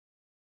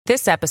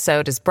This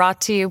episode is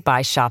brought to you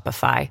by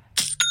Shopify.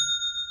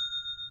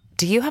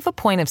 Do you have a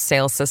point of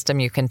sale system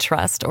you can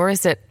trust, or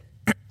is it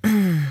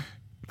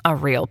a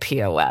real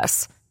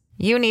POS?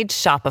 You need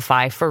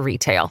Shopify for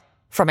retail.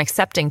 From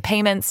accepting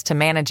payments to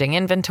managing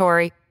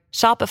inventory,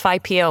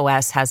 Shopify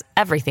POS has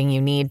everything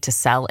you need to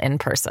sell in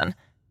person.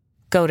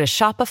 Go to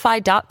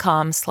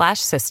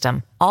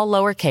shopify.com/system, all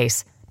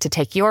lowercase, to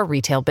take your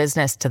retail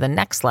business to the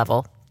next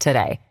level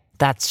today.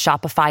 That's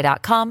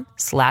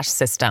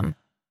shopify.com/system.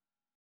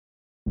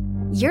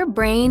 Your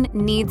brain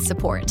needs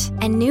support,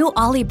 and new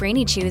Ollie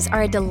Brainy Chews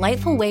are a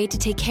delightful way to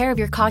take care of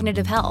your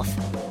cognitive health.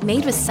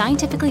 Made with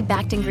scientifically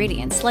backed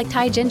ingredients like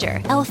Thai ginger,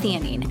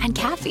 L-theanine, and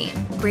caffeine,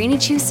 Brainy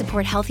Chews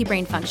support healthy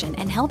brain function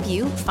and help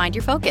you find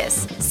your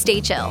focus,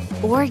 stay chill,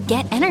 or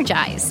get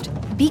energized.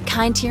 Be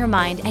kind to your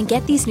mind and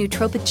get these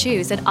nootropic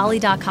chews at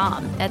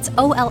ollie.com. That's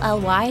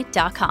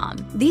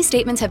OLLY.com. These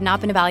statements have not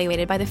been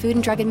evaluated by the Food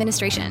and Drug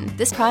Administration.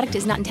 This product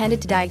is not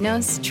intended to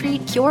diagnose,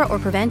 treat, cure, or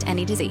prevent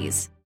any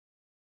disease.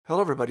 Hello,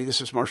 everybody.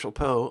 This is Marshall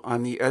Poe.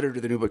 I'm the editor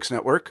of the New Books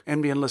Network.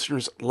 NBN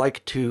listeners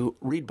like to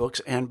read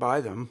books and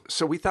buy them.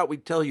 So we thought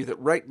we'd tell you that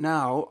right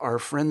now, our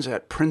friends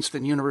at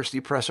Princeton University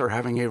Press are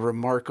having a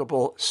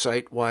remarkable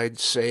site-wide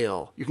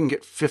sale. You can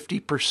get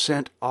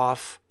 50%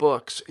 off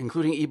books,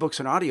 including ebooks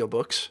and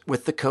audiobooks,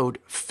 with the code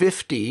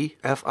 50,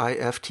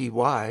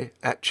 F-I-F-T-Y,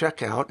 at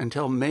checkout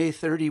until May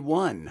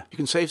 31. You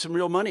can save some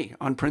real money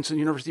on Princeton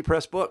University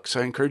Press books.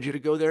 I encourage you to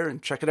go there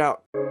and check it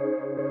out.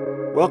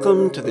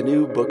 Welcome to the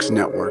New Books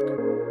Network.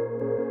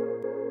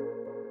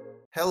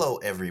 Hello,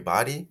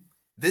 everybody.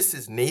 This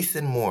is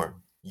Nathan Moore,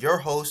 your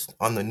host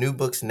on the New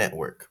Books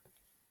Network.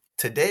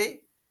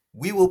 Today,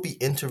 we will be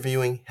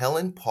interviewing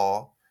Helen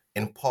Paul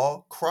and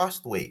Paul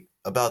Crosthwaite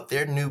about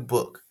their new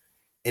book,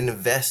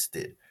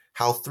 Invested: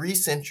 How 3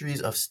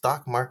 Centuries of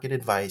Stock Market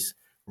Advice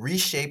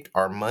Reshaped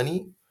Our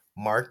Money,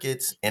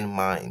 Markets, and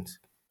Minds,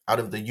 out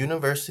of the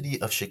University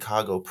of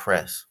Chicago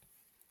Press.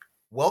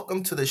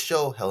 Welcome to the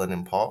show, Helen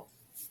and Paul.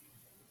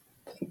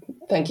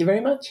 Thank you very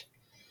much.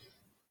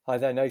 Hi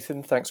there,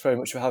 Nathan. Thanks very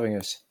much for having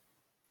us.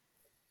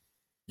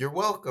 You're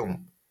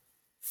welcome.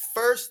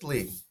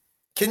 Firstly,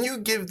 can you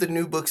give the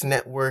New Books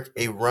Network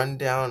a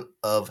rundown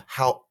of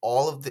how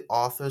all of the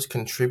authors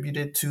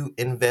contributed to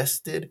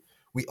Invested?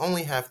 We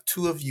only have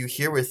 2 of you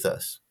here with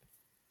us.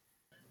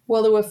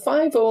 Well, there were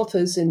 5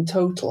 authors in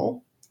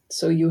total.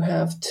 So you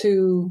have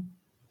 2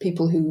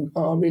 people who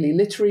are really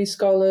literary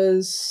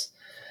scholars,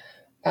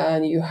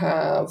 and you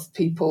have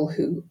people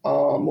who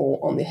are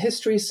more on the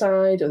history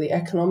side or the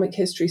economic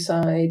history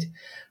side.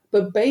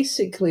 But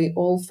basically,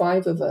 all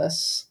 5 of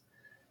us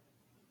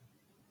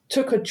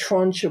took a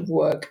tranche of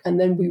work, and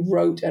then we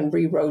wrote and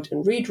rewrote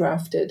and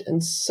redrafted,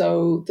 and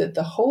so that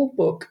the whole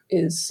book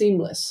is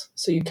seamless.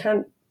 So you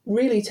can't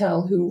really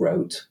tell who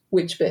wrote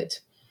which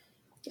bit,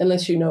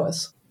 unless you know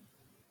us.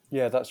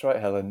 Yeah, that's right,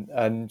 Helen.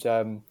 And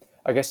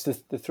I guess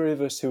the 3 of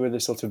us who are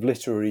the sort of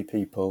literary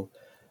people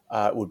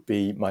would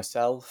be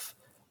myself,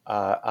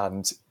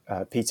 and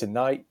Peter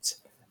Knight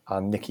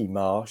and Nikki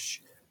Marsh.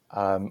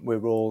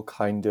 We're all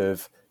kind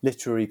of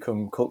literary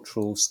cum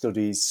cultural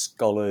studies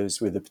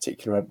scholars with a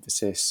particular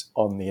emphasis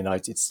on the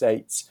United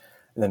States.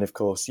 And then, of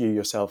course, you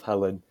yourself,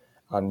 Helen,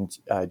 and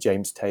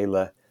James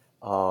Taylor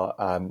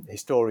are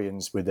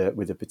historians with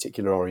a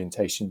particular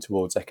orientation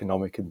towards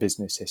economic and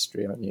business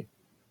history, aren't you?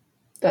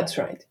 That's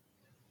right.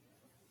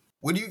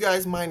 Would you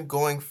guys mind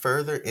going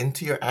further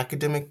into your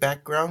academic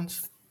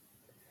backgrounds?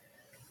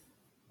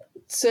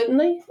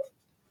 Certainly.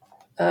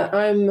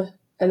 I'm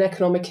an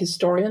economic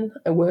historian.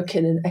 I work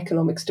in an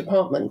economics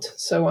department.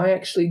 So I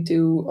actually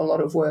do a lot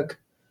of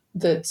work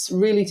that's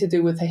really to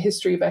do with the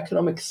history of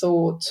economic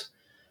thought,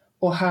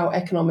 or how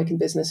economic and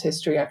business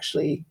history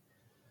actually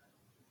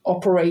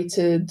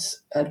operated,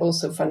 and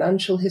also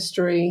financial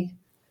history.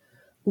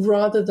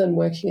 Rather than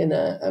working in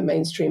a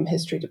mainstream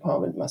history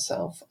department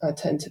myself, I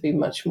tend to be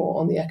much more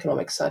on the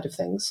economic side of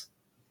things.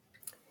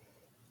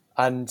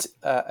 And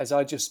as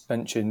I just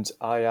mentioned,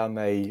 I am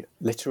a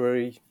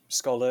literary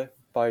scholar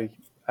by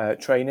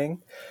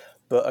training,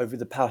 but over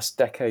the past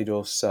decade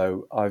or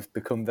so, I've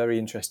become very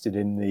interested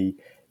in the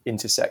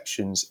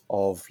intersections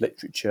of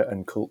literature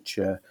and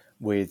culture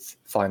with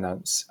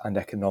finance and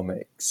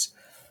economics.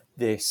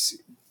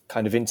 This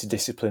kind of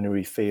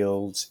interdisciplinary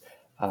field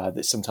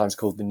that's sometimes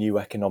called the new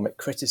economic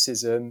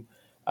criticism.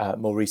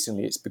 More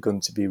recently, it's begun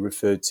to be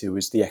referred to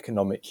as the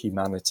economic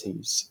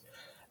humanities.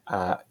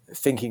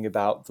 Thinking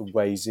about the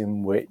ways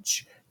in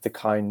which the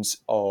kinds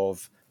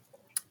of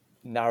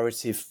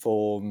narrative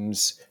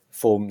forms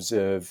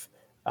of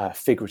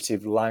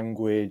figurative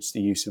language, the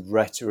use of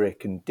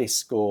rhetoric and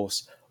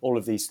discourse, all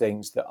of these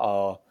things that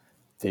are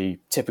the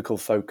typical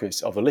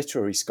focus of a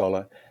literary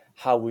scholar,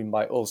 how we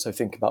might also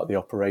think about the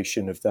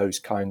operation of those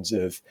kinds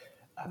of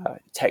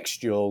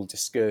textual,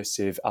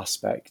 discursive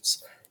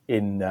aspects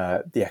in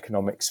the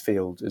economics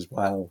field as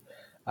well.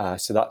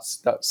 So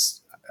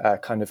that's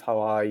kind of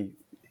how I,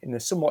 in a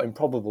somewhat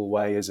improbable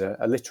way as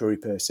a literary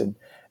person,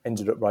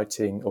 ended up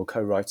writing or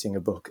co-writing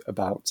a book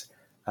about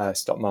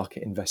stock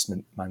market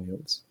investment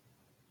manuals.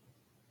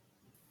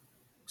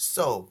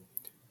 So,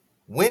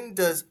 When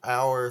does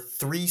our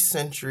 3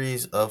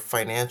 centuries of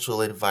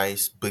financial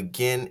advice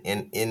begin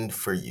and end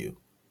for you?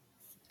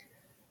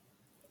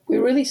 We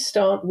really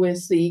start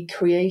with the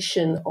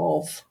creation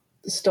of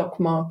the stock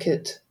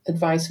market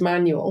advice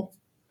manual,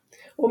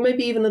 or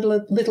maybe even a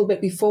little bit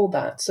before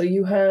that. So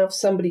you have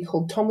somebody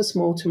called Thomas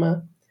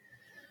Mortimer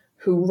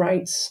who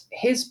writes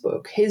his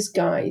book, his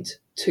guide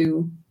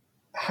to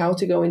how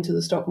to go into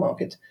the stock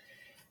market.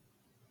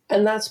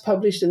 And that's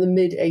published in the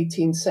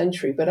mid-18th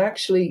century. But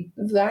actually,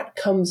 that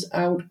comes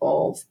out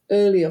of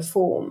earlier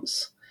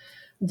forms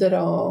that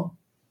are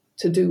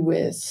to do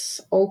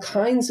with all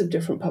kinds of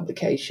different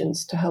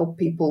publications to help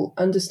people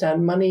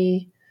understand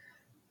money,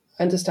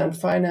 understand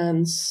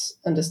finance,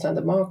 understand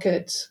the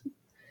market.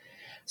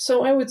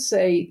 So I would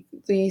say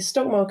the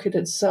stock market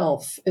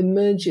itself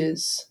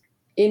emerges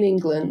in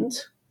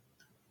England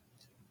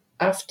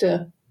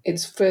after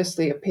it's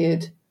firstly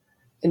appeared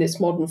in its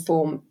modern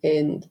form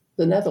in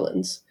the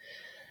Netherlands.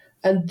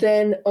 And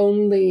then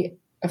only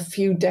a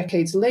few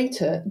decades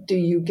later do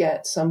you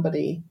get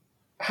somebody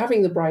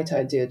having the bright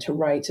idea to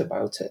write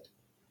about it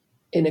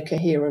in a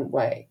coherent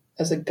way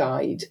as a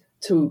guide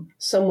to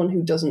someone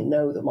who doesn't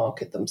know the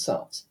market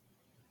themselves.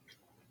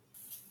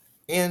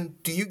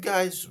 And do you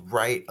guys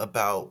write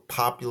about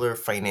popular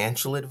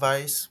financial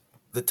advice?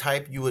 The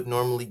type you would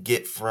normally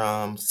get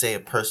from, say, a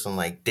person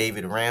like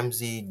David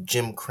Ramsey,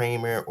 Jim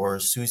Cramer, or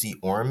Susie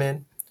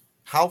Orman?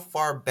 How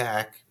far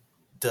back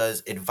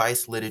does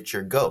advice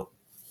literature go?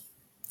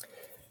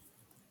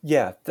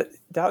 Yeah,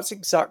 that's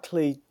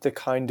exactly the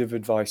kind of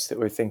advice that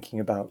we're thinking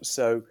about.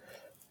 So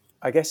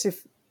I guess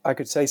if I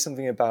could say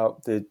something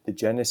about the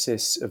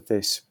genesis of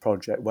this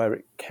project, where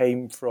it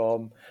came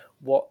from,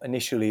 what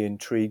initially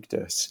intrigued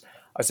us,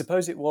 I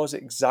suppose it was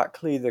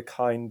exactly the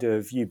kind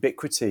of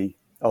ubiquity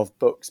of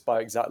books by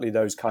exactly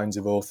those kinds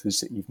of authors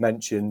that you've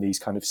mentioned, these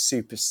kind of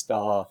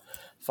superstar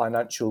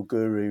financial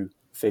guru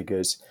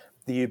figures,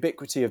 the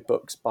ubiquity of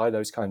books by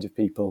those kinds of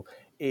people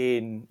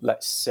in,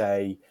 let's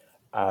say,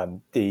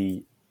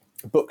 the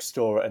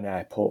bookstore at an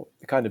airport,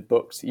 the kind of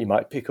books that you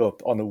might pick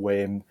up on a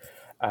whim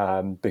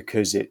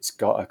because it's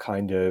got a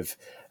kind of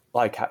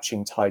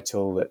eye-catching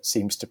title that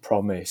seems to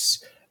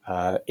promise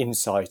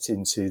insight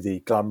into the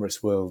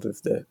glamorous world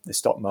of the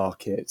stock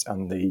market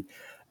and the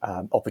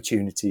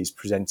opportunities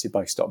presented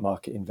by stock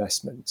market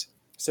investment.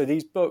 So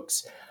these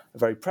books are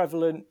very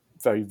prevalent,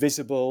 very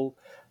visible,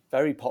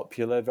 very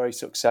popular, very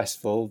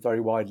successful, very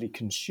widely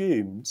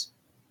consumed.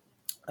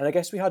 And I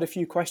guess we had a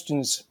few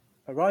questions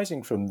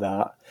arising from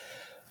that.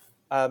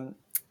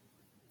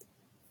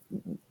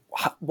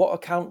 What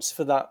accounts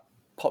for that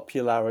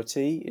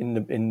popularity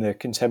in the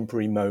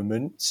contemporary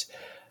moment,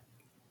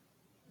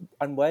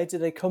 and where do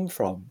they come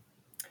from?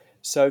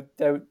 So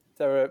there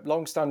are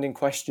long-standing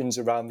questions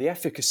around the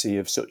efficacy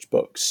of such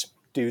books.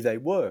 Do they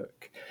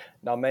work?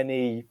 Now,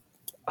 many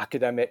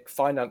academic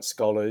finance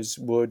scholars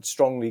would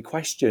strongly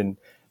question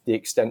the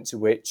extent to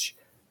which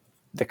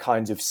the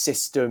kinds of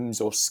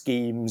systems or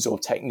schemes or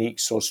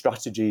techniques or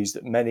strategies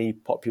that many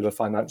popular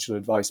financial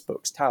advice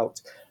books tout,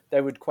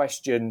 they would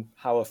question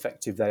how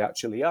effective they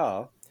actually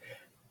are.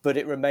 But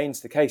it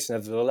remains the case,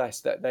 nevertheless,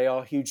 that they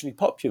are hugely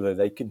popular.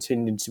 They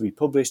continue to be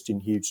published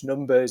in huge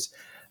numbers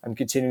and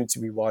continue to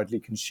be widely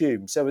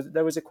consumed. So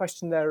there was a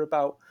question there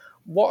about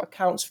what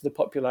accounts for the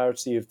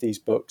popularity of these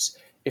books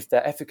if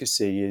their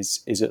efficacy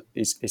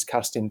is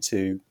cast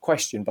into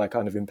question by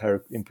kind of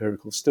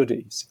empirical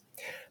studies.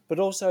 But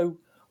also,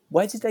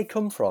 where did they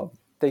come from?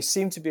 They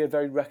seem to be a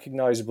very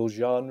recognizable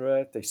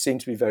genre. They seem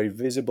to be very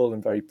visible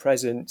and very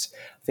present.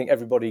 I think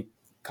everybody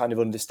kind of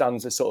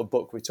understands the sort of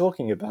book we're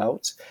talking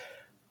about.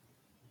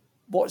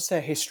 What's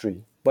their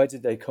history? Where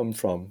did they come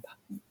from?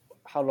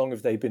 How long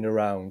have they been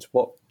around?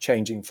 What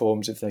changing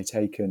forms have they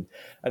taken?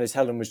 And as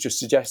Helen was just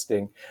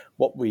suggesting,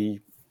 what we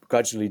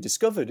gradually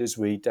discovered as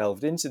we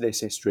delved into this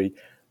history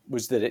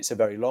was that it's a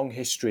very long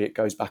history. It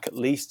goes back at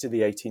least to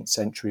the 18th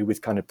century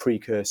with kind of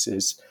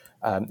precursors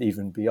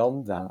even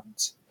beyond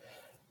that.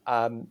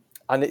 And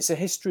it's a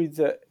history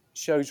that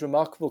shows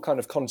remarkable kind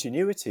of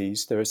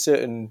continuities. There are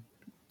certain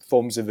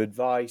forms of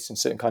advice and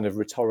certain kind of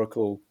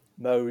rhetorical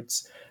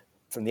modes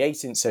from the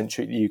 18th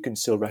century that you can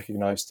still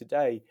recognize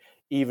today,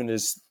 even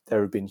as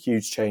there have been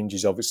huge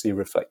changes, obviously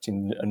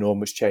reflecting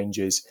enormous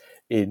changes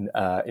in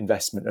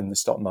investment and the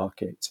stock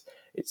market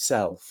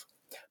itself.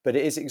 But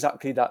it is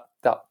exactly that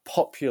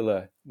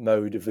popular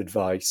mode of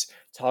advice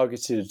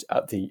targeted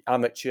at the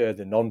amateur,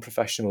 the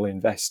non-professional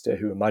investor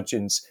who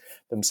imagines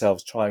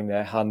themselves trying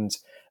their hand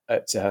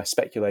at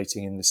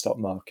speculating in the stock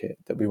market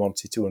that we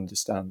wanted to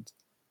understand.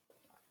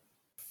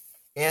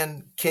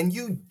 And can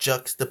you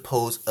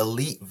juxtapose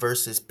elite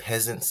versus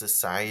peasant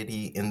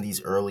society in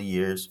these early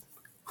years?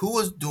 Who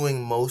was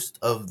doing most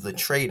of the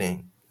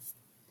trading?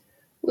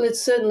 Well,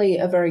 it's certainly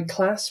a very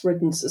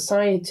class-ridden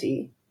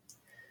society.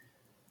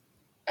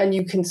 And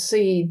you can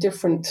see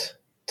different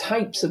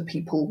types of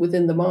people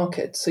within the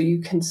market. So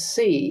you can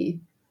see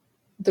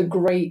the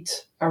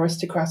great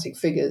aristocratic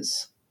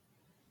figures.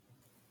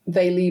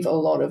 They leave a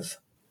lot of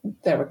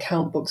their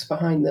account books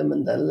behind them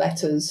and their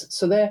letters.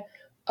 So they're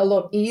a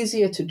lot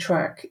easier to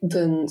track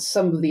than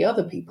some of the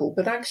other people.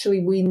 But actually,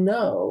 we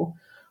know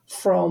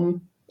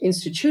from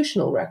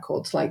institutional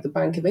records, like the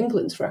Bank of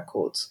England's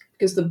records,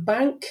 because the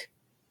bank,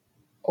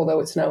 although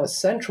it's now a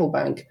central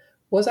bank,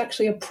 was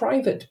actually a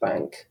private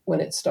bank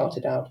when it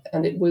started out,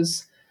 and it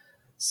was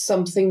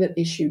something that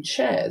issued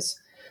shares.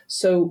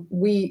 So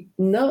we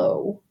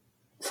know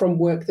from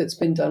work that's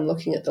been done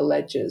looking at the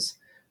ledgers,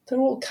 there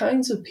are all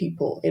kinds of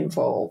people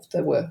involved.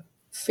 There were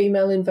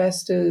female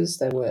investors,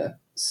 there were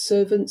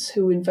servants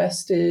who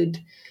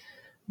invested.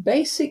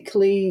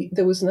 Basically,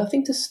 there was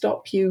nothing to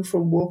stop you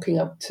from walking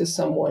up to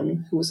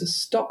someone who was a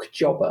stock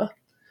jobber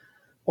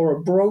or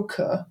a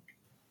broker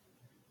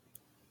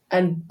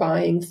and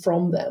buying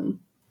from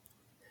them.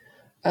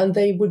 And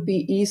they would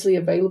be easily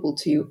available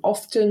to you,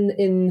 often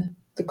in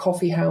the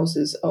coffee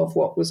houses of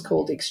what was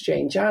called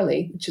Exchange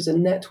Alley, which is a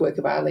network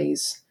of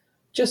alleys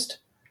just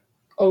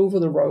over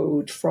the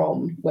road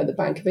from where the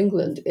Bank of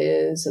England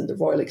is and the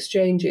Royal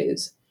Exchange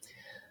is.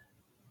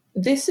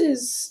 This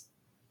is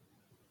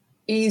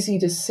easy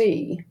to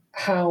see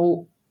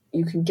how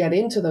you can get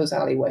into those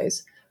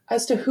alleyways.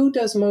 As to who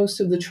does most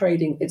of the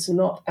trading, it's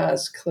not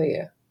as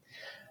clear.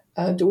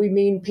 Do we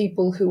mean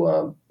people who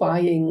are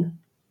buying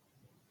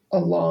a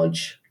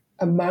large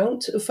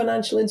amount of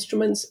financial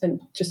instruments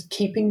and just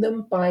keeping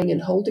them, buying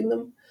and holding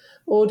them?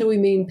 Or do we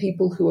mean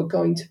people who are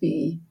going to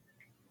be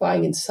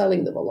buying and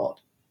selling them a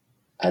lot?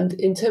 And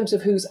in terms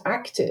of who's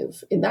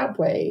active in that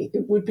way,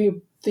 it would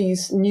be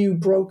these new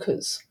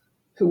brokers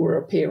who were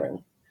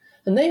appearing.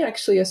 And they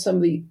actually are some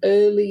of the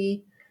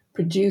early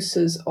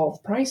producers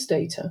of price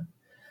data,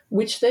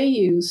 which they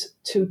use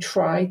to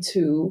try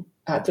to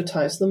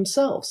advertise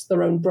themselves,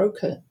 their own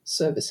broker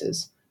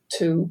services,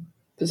 to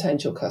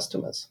potential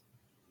customers.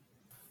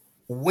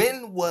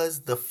 When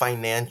was the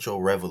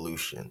financial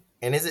revolution?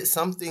 And is it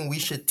something we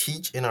should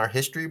teach in our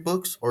history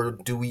books, or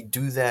do we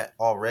do that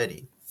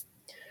already?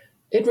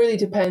 It really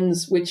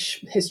depends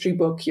which history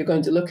book you're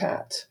going to look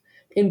at.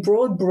 In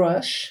broad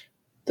brush,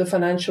 the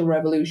financial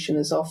revolution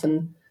is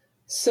often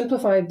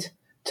simplified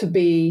to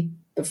be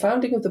the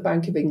founding of the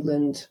Bank of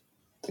England,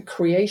 the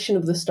creation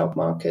of the stock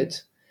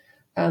market,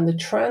 and the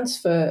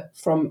transfer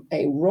from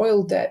a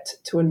royal debt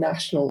to a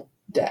national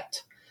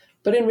debt.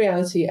 But in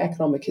reality,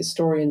 economic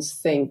historians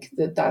think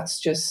that that's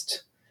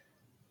just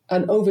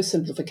an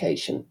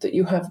oversimplification, that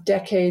you have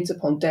decades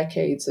upon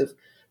decades of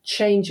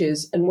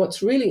changes. And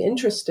what's really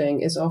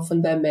interesting is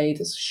often they're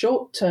made as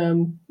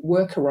short-term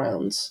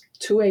workarounds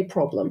to a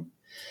problem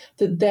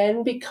that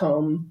then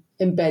become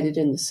embedded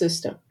in the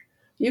system.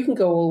 You can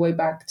go all the way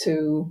back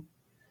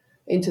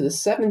into the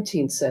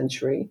 17th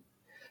century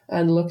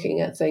and looking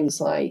at things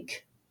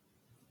like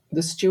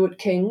the Stuart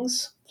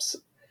kings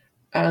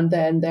and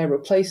then their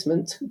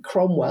replacement,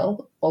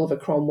 Cromwell, Oliver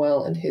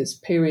Cromwell, and his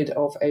period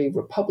of a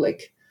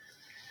republic.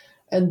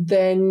 And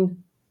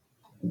then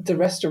the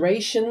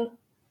Restoration,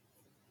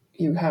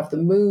 you have the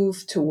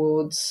move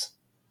towards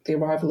the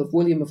arrival of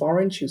William of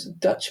Orange, who's a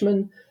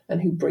Dutchman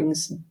and who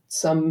brings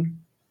some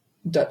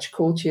Dutch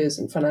courtiers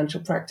and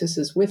financial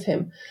practices with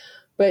him.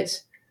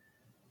 But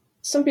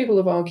some people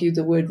have argued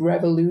the word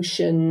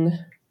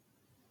revolution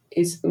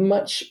is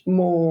much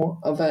more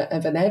of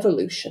an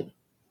evolution.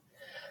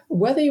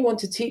 Whether you want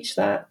to teach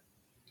that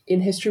in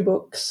history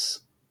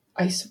books,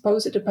 I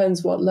suppose it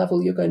depends what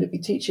level you're going to be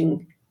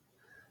teaching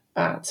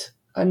at.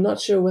 I'm not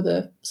sure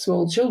whether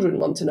small children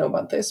want to know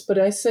about this, but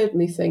I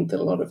certainly think that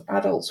a lot of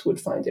adults would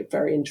find it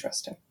very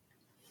interesting.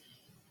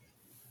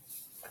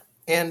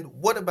 And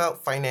what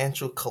about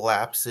financial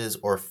collapses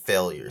or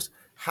failures?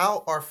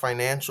 How are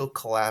financial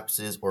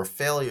collapses or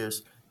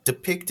failures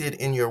depicted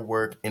in your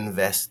work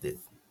Invested?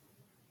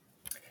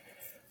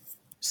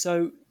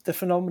 So the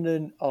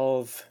phenomenon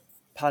of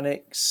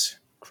panics,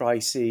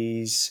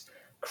 crises,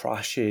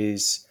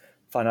 crashes,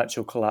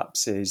 financial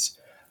collapses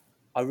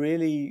are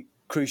really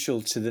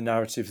crucial to the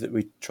narrative that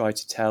we try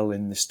to tell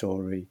in the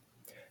story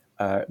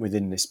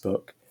within this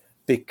book,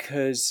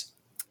 because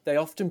they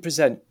often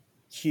present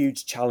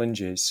huge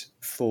challenges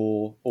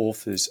for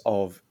authors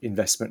of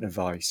investment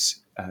advice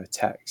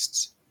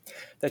texts.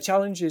 They're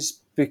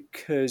challenges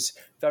because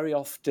very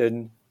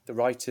often the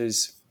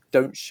writers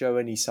don't show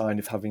any sign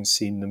of having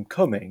seen them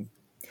coming.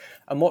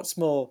 And what's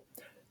more,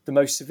 the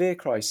most severe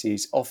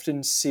crises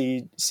often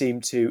seem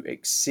to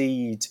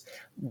exceed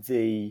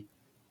the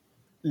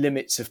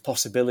limits of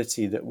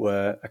possibility that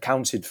were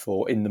accounted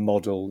for in the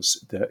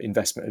models that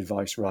investment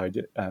advice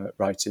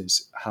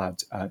writers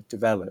had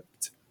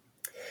developed.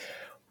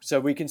 So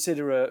we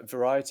consider a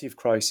variety of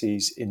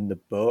crises in the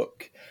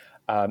book,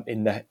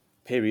 in the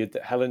period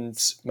that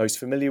Helen's most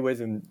familiar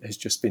with and has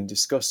just been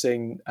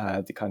discussing,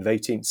 the kind of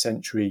 18th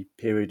century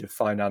period of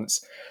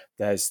finance.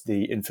 There's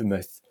the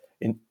infamous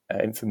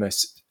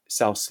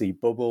South Sea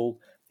bubble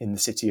in the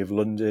city of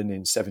London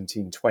in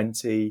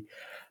 1720.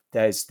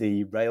 There's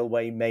the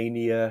railway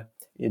mania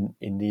in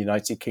the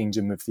United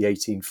Kingdom of the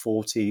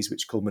 1840s,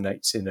 which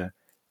culminates in a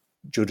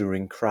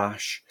juddering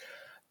crash.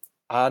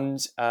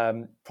 And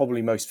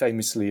probably most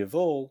famously of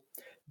all,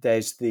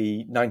 there's the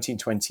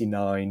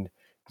 1929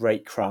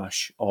 great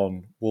crash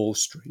on Wall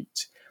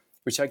Street,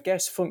 which I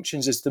guess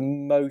functions as the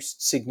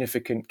most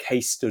significant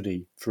case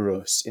study for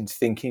us in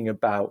thinking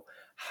about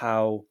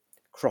how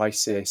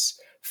crisis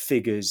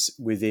figures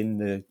within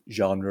the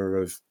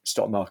genre of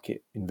stock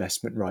market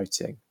investment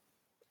writing.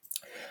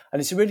 And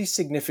it's a really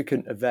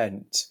significant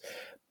event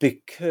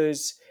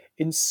because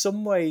in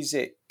some ways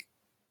it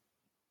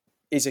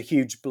is a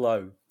huge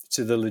blow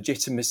to the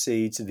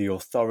legitimacy, to the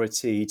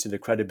authority, to the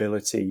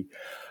credibility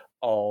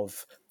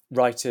of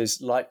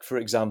writers like, for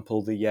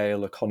example, the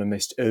Yale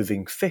economist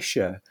Irving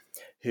Fisher,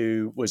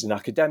 who was an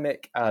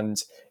academic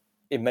and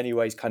in many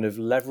ways kind of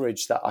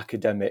leveraged that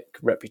academic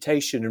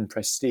reputation and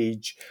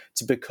prestige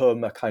to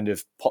become a kind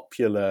of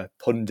popular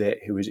pundit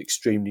who was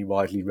extremely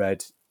widely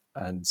read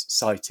and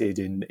cited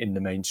in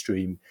the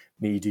mainstream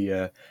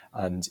media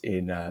and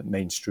in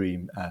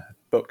mainstream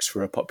books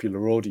for a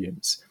popular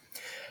audience.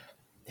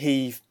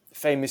 He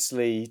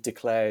famously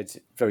declared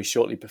very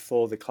shortly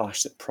before the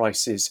crash that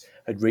prices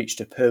had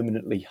reached a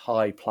permanently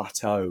high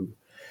plateau,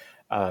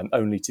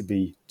 only to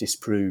be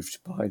disproved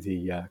by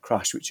the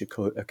crash which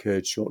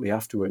occurred shortly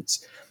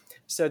afterwards.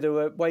 So there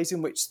were ways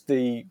in which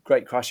the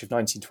Great Crash of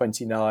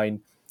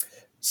 1929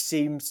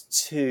 seemed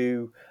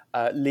to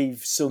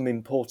leave some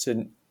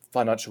important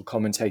financial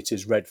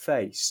commentators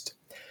red-faced.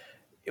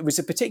 It was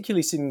a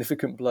particularly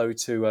significant blow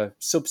to a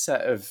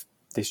subset of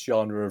this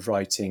genre of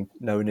writing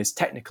known as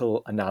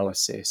technical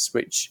analysis,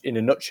 which in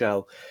a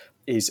nutshell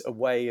is a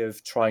way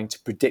of trying to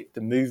predict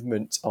the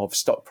movement of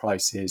stock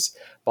prices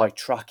by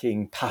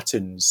tracking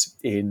patterns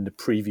in the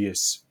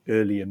previous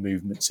earlier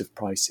movements of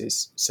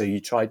prices. So you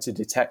try to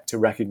detect a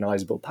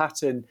recognizable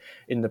pattern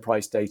in the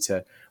price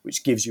data,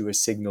 which gives you a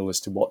signal as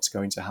to what's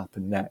going to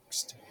happen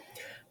next.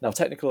 Now,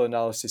 technical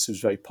analysis was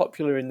very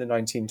popular in the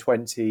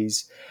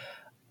 1920s,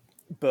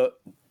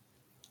 but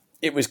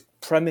it was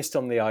premised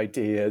on the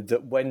idea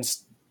that when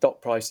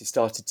stock prices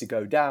started to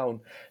go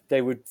down,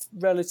 they would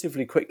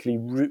relatively quickly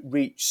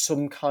reach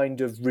some kind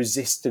of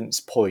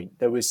resistance point.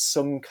 There was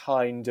some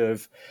kind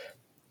of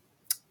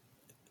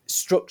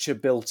structure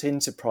built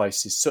into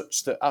prices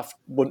such that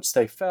once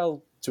they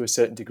fell to a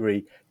certain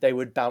degree, they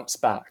would bounce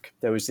back.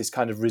 There was this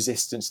kind of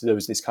resistance, there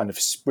was this kind of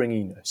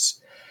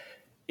springiness.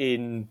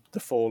 In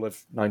the fall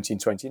of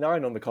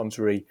 1929, on the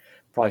contrary,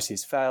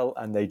 prices fell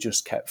and they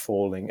just kept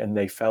falling, and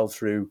they fell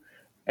through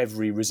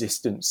every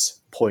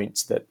resistance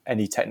point that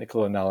any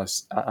technical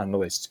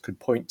analyst could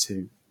point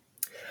to.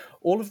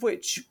 All of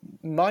which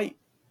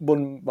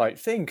one might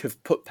think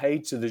have put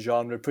paid to the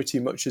genre pretty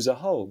much as a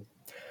whole.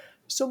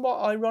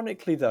 Somewhat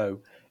ironically,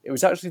 though, it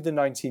was actually the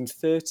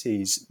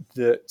 1930s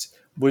that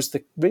was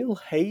the real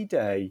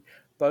heyday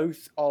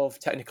both of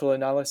technical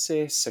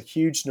analysis. A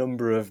huge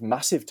number of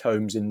massive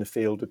tomes in the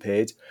field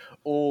appeared,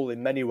 all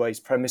in many ways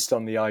premised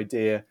on the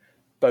idea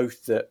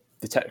both that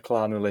the technical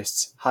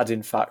analysts had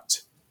in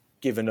fact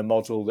given a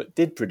model that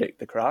did predict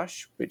the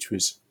crash, which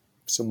was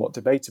somewhat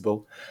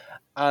debatable,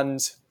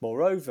 and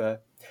moreover,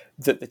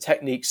 that the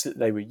techniques that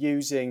they were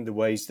using, the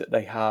ways that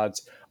they had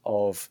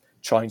of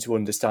trying to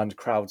understand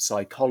crowd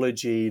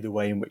psychology, the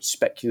way in which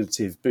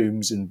speculative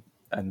booms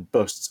and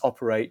busts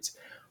operate,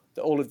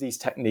 that all of these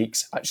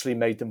techniques actually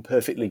made them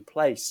perfectly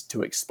placed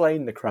to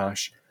explain the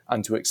crash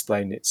and to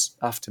explain its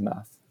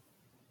aftermath.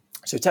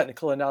 So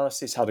technical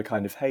analysis had a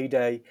kind of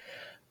heyday,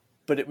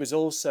 but it was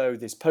also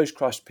this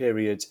post-crash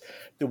period,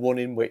 the one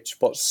in which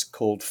what's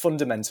called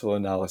fundamental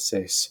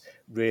analysis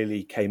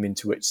really came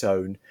into its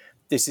own.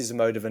 This is a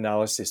mode of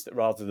analysis that,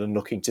 rather than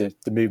looking to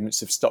the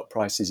movements of stock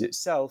prices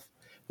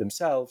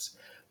themselves,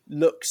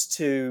 looks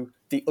to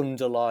the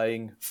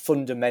underlying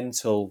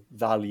fundamental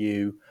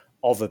value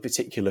of a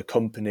particular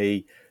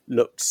company,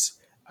 looks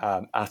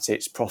at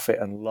its profit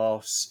and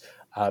loss,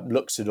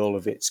 looks at all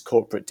of its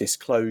corporate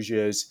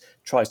disclosures,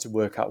 tries to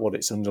work out what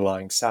its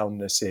underlying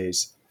soundness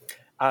is.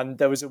 And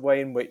there was a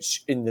way in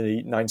which, in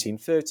the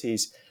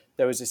 1930s,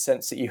 there was a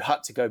sense that you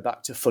had to go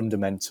back to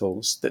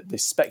fundamentals, that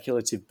this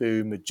speculative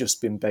boom had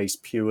just been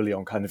based purely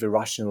on kind of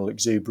irrational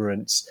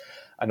exuberance.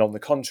 And on the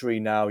contrary,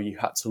 now you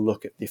had to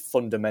look at the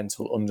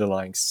fundamental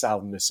underlying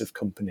soundness of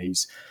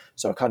companies.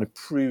 So a kind of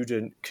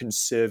prudent,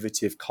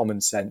 conservative,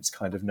 common sense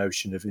kind of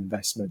notion of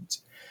investment,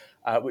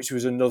 which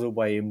was another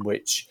way in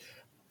which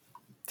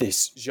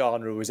this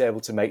genre was able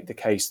to make the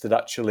case that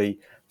actually,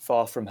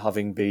 far from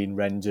having been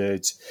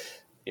rendered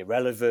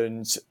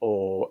irrelevant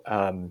or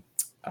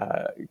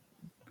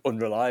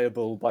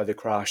unreliable by the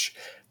crash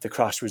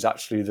was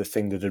actually the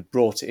thing that had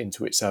brought it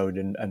into its own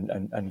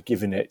and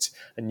given it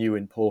a new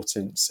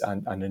importance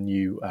and a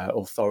new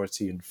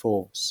authority and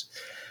force.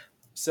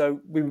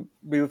 So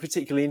we were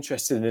particularly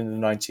interested in the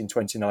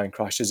 1929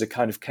 crash as a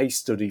kind of case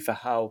study for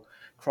how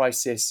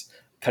crisis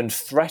can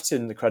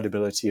threaten the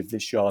credibility of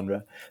this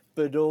genre,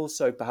 but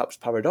also perhaps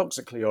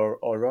paradoxically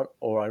or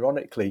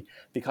ironically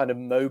be kind of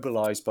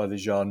mobilized by the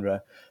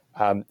genre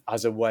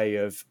as a way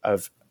of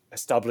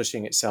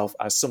establishing itself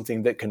as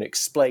something that can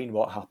explain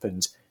what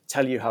happened,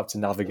 tell you how to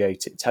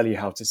navigate it, tell you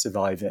how to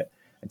survive it,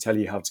 and tell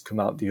you how to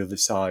come out the other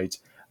side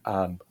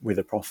with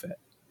a profit.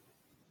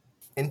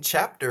 In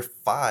Chapter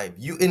 5,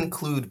 you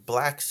include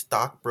Black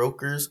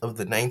stockbrokers of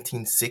the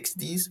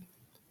 1960s.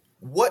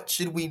 What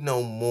should we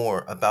know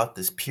more about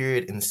this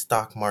period in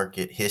stock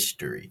market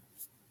history?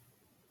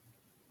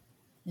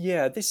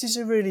 Yeah, this is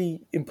a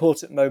really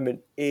important moment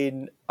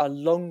in a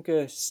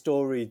longer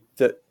story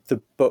that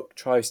the book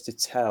tries to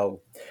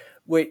tell,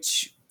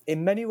 which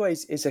in many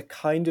ways is a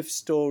kind of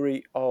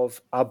story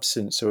of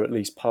absence, or at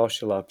least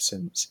partial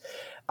absence.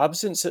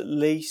 Absence, at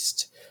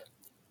least,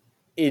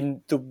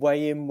 in the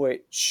way in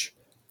which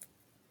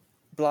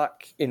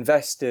Black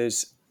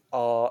investors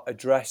are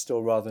addressed,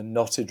 or rather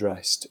not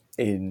addressed,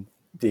 in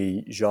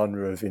the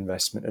genre of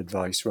investment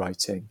advice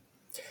writing.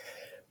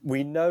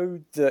 We know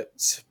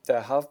that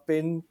there have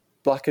been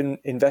Black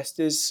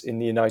investors in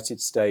the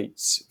United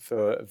States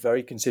for a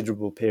very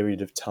considerable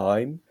period of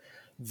time,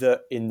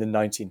 that in the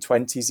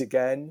 1920s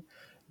again,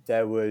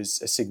 there was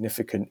a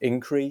significant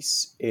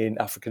increase in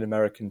African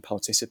American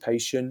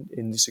participation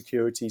in the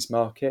securities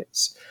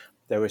markets.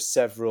 There were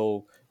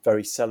several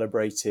very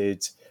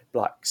celebrated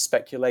Black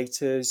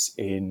speculators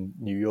in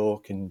New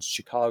York and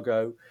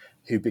Chicago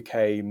who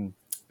became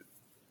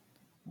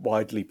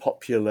widely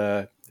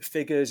popular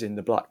figures in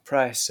the Black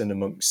press and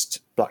amongst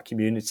Black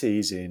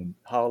communities in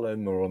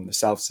Harlem or on the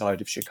south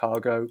side of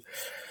Chicago.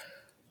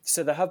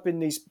 So there have been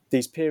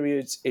these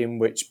periods in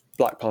which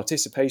Black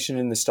participation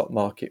in the stock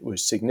market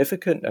was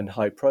significant and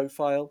high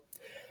profile.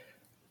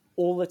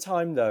 All the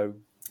time, though,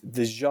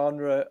 the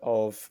genre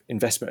of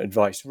investment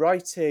advice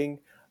writing,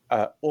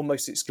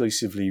 almost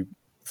exclusively,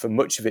 for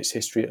much of its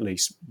history at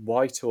least,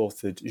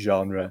 white-authored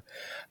genre,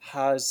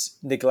 has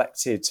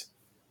neglected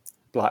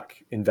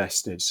Black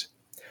investors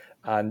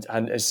and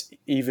has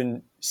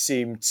even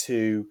seemed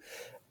to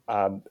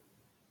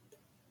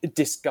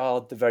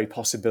discard the very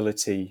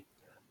possibility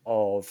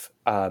of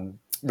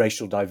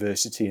racial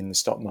diversity in the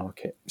stock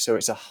market. So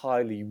it's a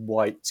highly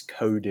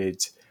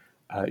white-coded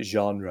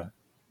genre.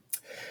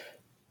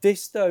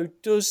 This, though,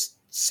 does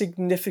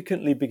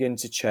significantly begin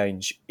to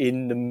change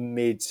in the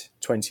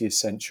mid-20th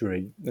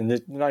century. And the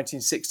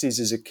 1960s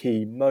is a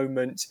key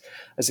moment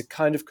as a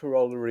kind of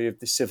corollary of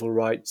the civil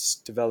rights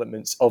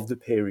developments of the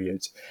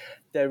period.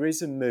 There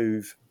is a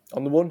move,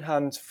 on the one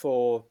hand,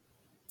 for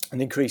an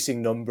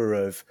increasing number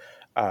of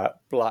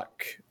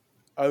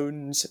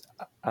Black-owned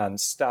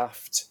and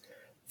staffed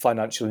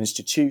financial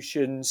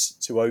institutions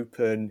to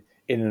open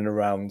in and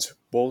around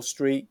Wall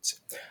Street,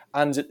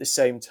 and at the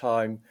same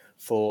time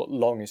for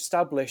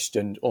long-established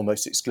and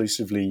almost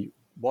exclusively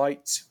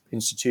white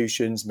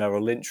institutions,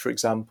 Merrill Lynch, for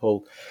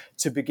example,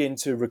 to begin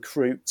to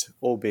recruit,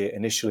 albeit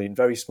initially in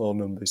very small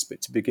numbers,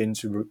 but to begin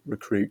to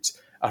recruit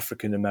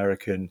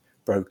African-American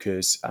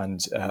brokers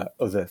and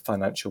other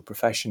financial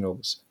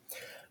professionals.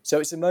 So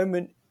it's a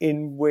moment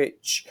in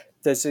which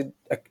there's an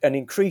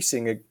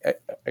increasing,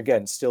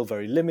 again, still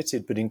very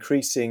limited, but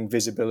increasing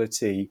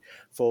visibility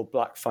for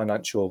Black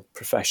financial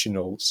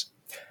professionals.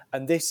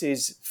 And this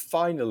is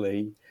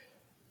finally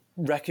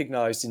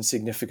recognised in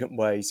significant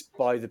ways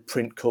by the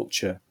print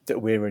culture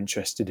that we're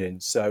interested in.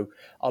 So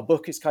our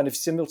book is kind of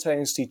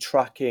simultaneously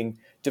tracking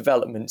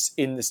developments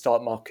in the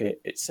stock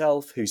market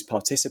itself, who's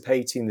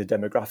participating, the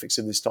demographics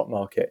of the stock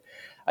market,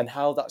 and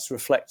how that's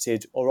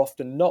reflected, or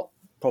often not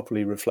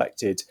properly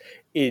reflected,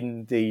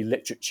 in the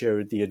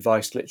literature, the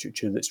advice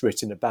literature that's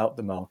written about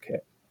the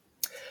market.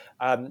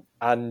 And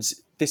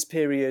this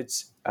period,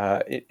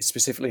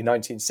 specifically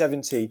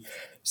 1970,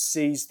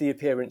 sees the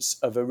appearance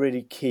of a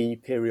really key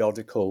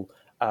periodical,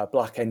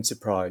 Black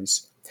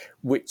Enterprise,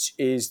 which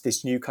is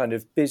this new kind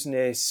of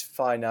business,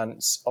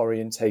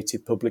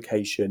 finance-orientated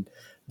publication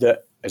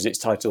that, as its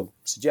title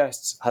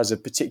suggests, has a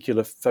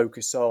particular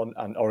focus on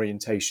and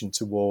orientation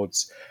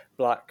towards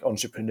Black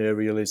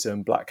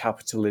entrepreneurialism, Black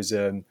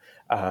capitalism,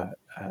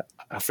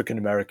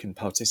 African-American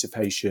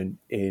participation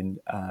in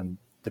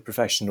the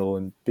professional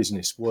and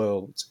business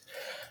world.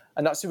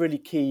 And that's a really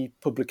key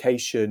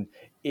publication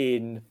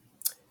in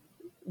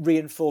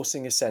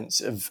reinforcing a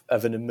sense of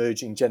an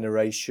emerging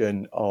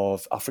generation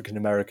of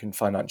African-American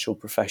financial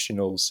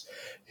professionals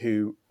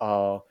who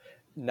are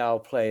now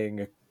playing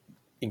an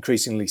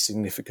increasingly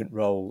significant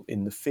role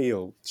in the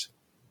field.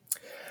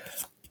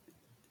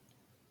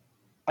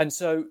 And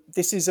so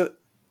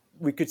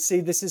we could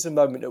see this is a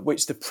moment at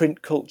which the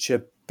print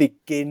culture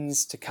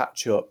begins to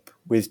catch up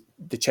with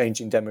the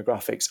changing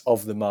demographics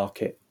of the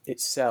market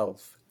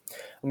itself.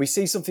 And we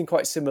see something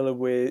quite similar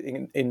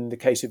in the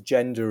case of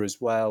gender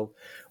as well.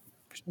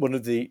 One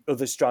of the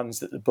other strands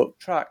that the book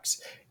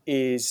tracks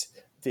is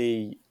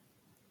the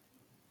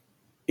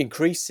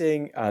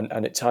increasing and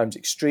at times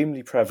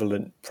extremely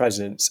prevalent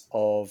presence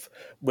of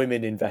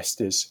women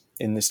investors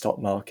in the stock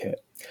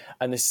market,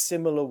 and a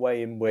similar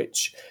way in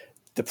which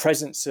the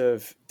presence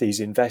of these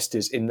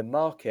investors in the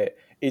market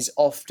is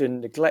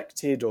often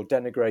neglected or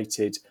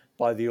denigrated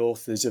by the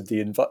authors of the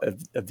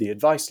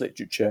advice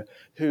literature,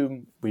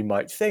 whom we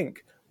might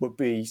think would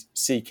be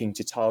seeking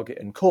to target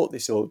and court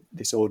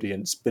this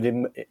audience, but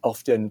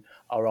often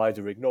are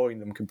either ignoring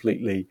them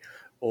completely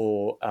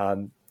or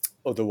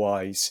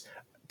otherwise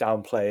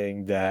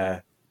downplaying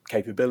their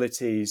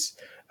capabilities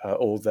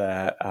or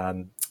their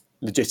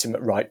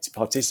legitimate right to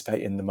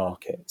participate in the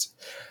market.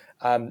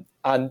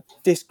 And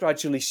this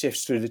gradually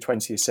shifts through the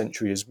 20th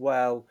century as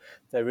well.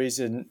 There is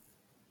an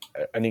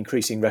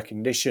increasing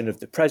recognition of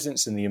the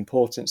presence and the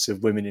importance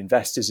of women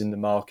investors in the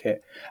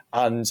market.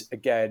 And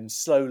again,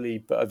 slowly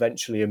but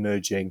eventually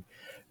emerging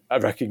a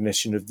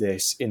recognition of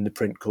this in the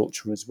print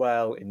culture as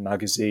well, in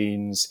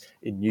magazines,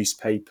 in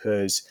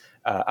newspapers,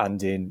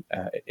 and in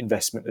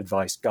investment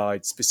advice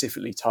guides,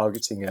 specifically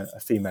targeting a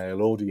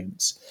female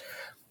audience.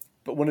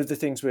 But one of the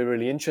things we're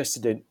really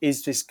interested in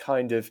is this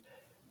kind of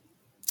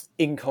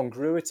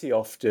incongruity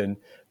often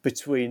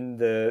between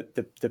the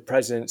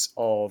presence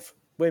of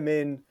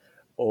women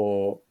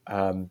or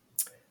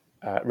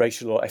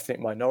racial or ethnic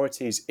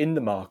minorities in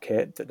the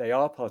market, that they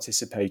are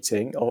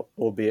participating,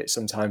 albeit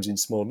sometimes in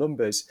small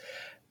numbers,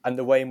 and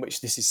the way in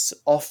which this is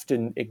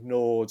often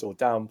ignored or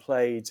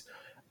downplayed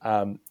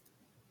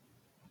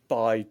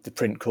by the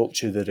print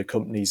culture that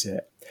accompanies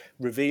it,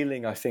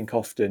 revealing, I think,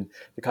 often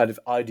the kind of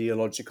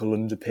ideological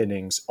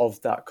underpinnings of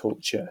that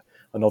culture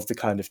and of the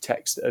kind of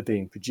texts that are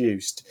being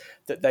produced,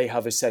 that they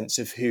have a sense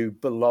of who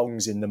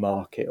belongs in the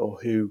market or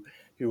who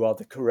are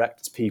the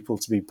correct people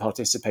to be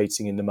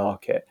participating in the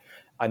market.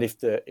 And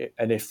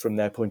if from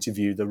their point of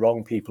view, the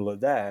wrong people are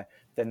there,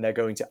 then they're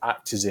going to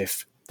act as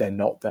if they're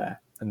not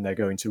there. And they're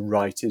going to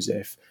write as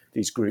if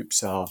these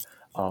groups are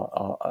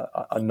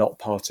not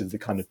part of the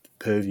kind of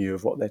purview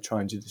of what they're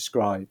trying to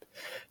describe.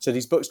 So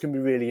these books can be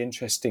really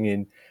interesting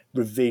in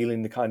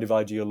revealing the kind of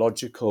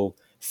ideological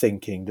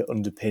thinking that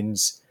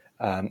underpins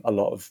a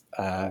lot of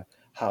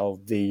how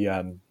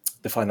the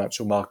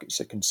financial markets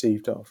are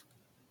conceived of.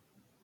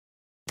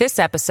 This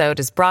episode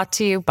is brought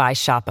to you by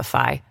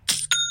Shopify.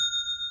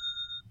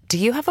 Do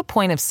you have a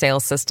point of sale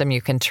system you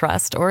can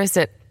trust, or is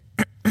it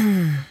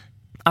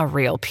a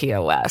real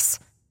POS?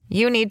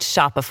 You need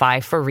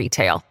Shopify for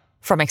retail.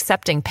 From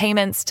accepting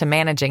payments to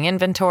managing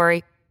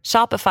inventory,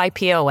 Shopify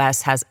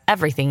POS has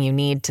everything you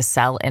need to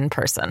sell in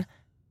person.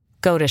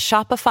 Go to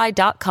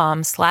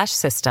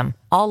shopify.com/system,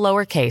 all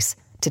lowercase,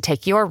 to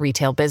take your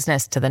retail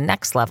business to the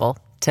next level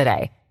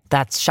today.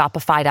 That's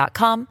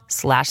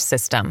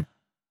shopify.com/system.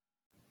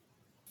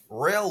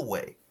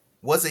 Railway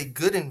was a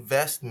good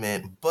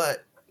investment,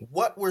 but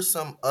what were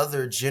some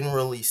other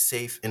generally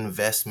safe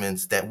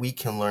investments that we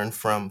can learn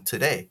from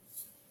today?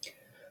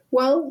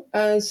 Well,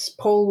 as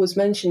Paul was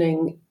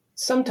mentioning,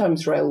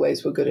 sometimes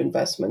railways were good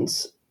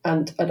investments,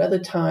 and at other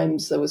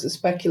times there was a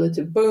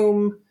speculative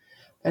boom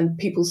and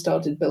people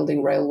started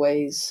building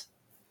railways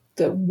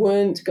that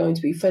weren't going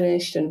to be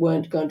finished and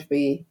weren't going to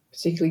be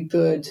particularly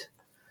good.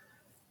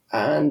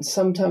 And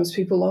sometimes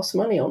people lost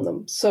money on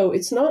them. So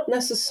it's not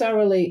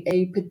necessarily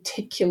a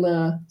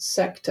particular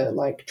sector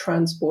like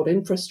transport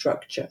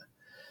infrastructure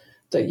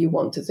that you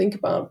want to think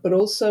about, but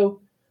also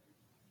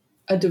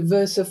a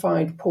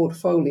diversified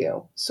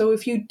portfolio. So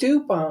if you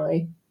do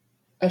buy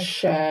a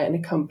share in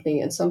a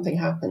company and something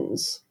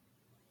happens,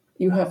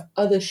 you have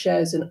other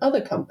shares in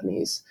other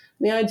companies.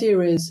 And the idea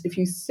is, if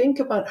you think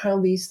about how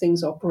these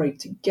things operate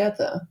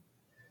together,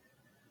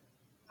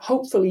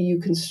 hopefully you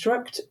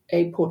construct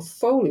a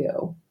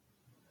portfolio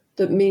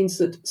that means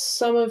that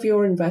some of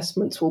your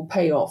investments will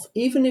pay off.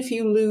 Even if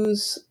you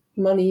lose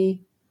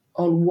money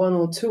on one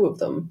or two of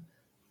them,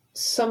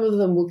 some of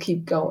them will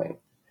keep going.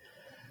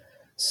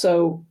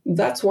 So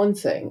that's one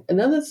thing.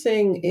 Another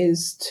thing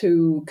is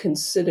to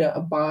consider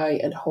a buy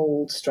and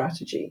hold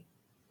strategy,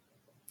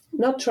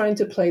 not trying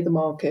to play the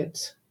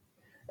market.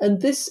 And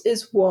this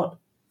is what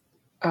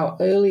our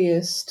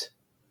earliest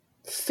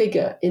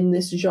figure in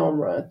this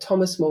genre,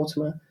 Thomas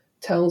Mortimer,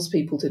 tells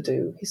people to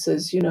do. He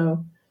says,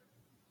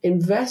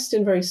 invest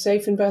in very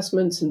safe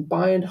investments and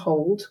buy and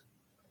hold.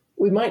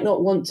 We might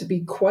not want to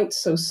be quite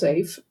so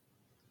safe.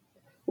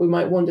 We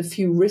might want a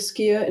few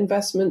riskier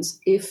investments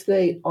if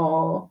they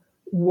are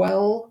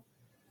well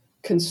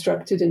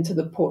constructed into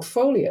the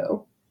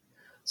portfolio.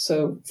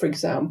 So, for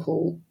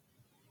example,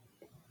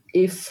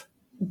 if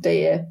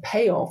their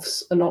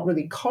payoffs are not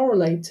really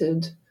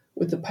correlated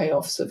with the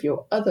payoffs of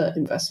your other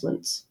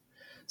investments.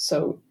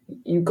 So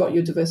you've got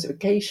your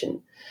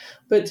diversification.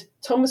 But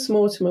Thomas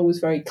Mortimer was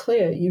very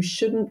clear. You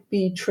shouldn't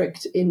be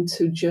tricked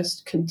into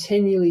just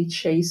continually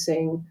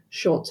chasing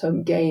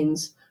short-term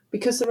gains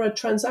because there are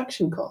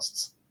transaction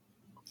costs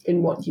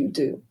in what you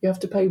do. You have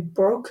to pay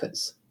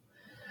brokers.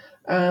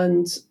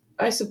 And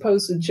I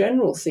suppose the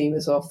general theme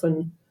is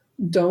often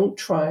don't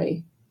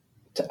try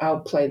to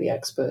outplay the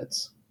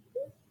experts.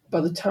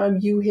 By the time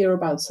you hear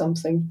about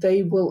something,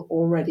 they will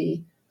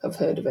already have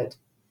heard of it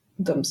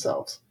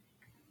themselves.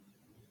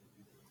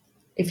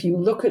 If you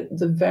look at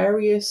the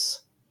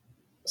various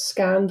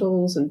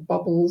scandals and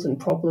bubbles and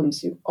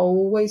problems, you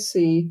always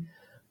see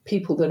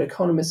people that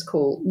economists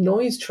call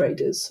noise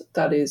traders,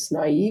 that is,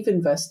 naive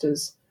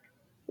investors,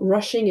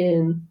 rushing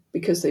in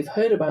because they've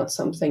heard about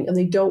something and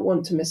they don't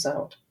want to miss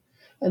out.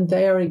 And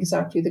they are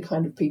exactly the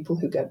kind of people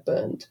who get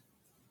burned.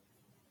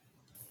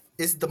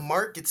 Is the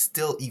market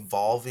still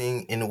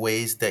evolving in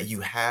ways that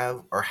you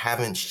have or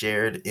haven't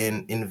shared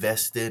in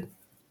Invested?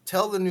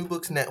 Tell the New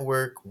Books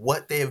Network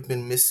what they have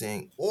been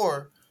missing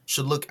or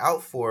should look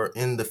out for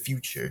in the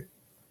future.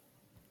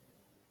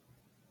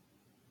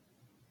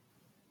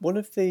 one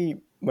of the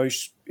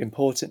most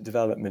important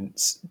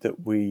developments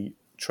that we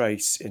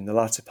trace in the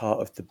latter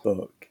part of the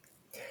book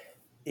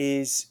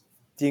is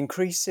the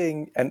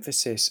increasing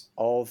emphasis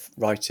of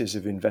writers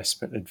of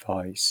investment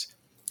advice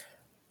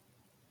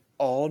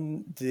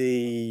on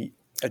the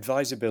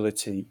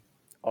advisability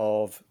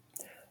of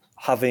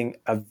having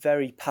a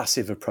very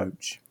passive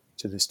approach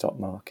to the stock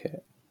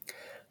market.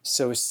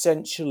 So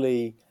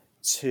essentially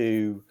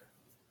to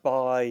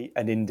buy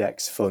an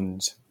index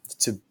fund,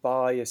 to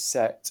buy a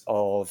set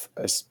of,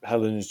 as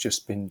Helen has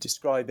just been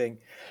describing,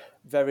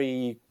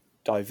 very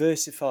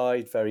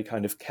diversified, very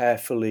kind of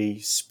carefully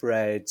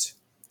spread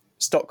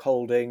stock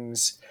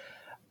holdings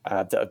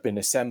that have been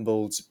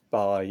assembled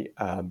by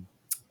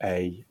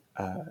a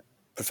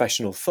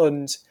professional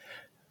fund,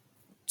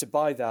 to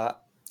buy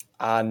that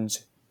and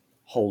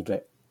hold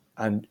it,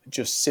 and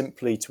just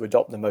simply to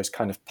adopt the most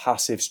kind of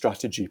passive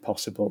strategy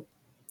possible.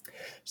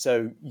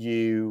 So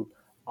you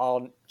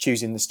aren't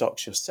choosing the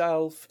stocks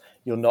yourself,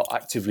 you're not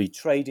actively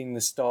trading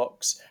the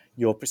stocks,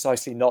 you're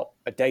precisely not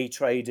a day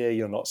trader,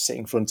 you're not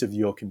sitting in front of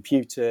your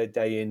computer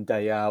day in,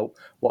 day out,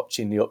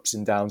 watching the ups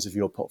and downs of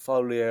your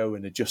portfolio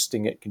and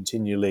adjusting it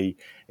continually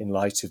in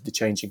light of the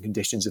changing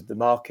conditions of the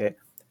market.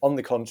 On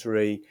the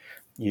contrary,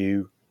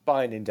 you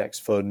buy an index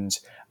fund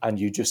and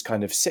you just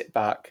kind of sit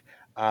back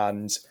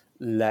and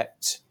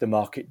let the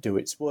market do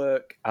its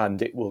work,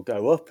 and it will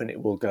go up and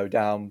it will go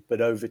down, but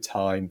over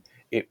time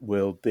it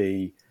will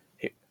be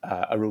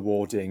a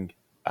rewarding,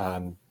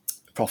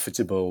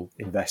 profitable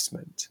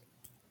investment.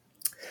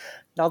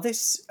 Now,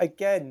 this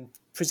again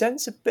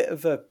presents a bit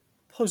of a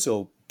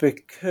puzzle,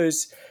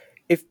 because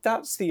if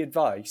that's the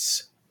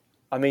advice,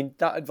 I mean,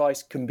 that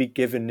advice can be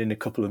given in a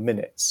couple of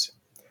minutes.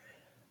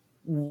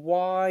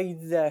 Why,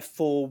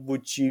 therefore,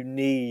 would you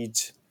need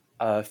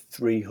a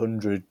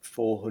 300,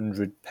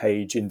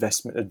 400-page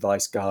investment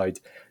advice guide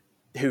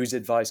whose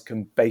advice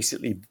can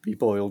basically be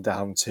boiled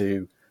down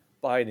to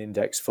buy an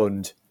index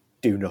fund,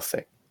 do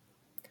nothing?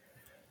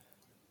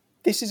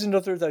 This is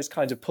another of those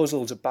kinds of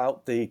puzzles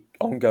about the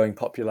ongoing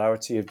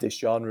popularity of this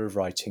genre of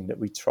writing that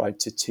we tried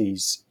to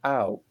tease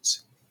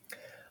out.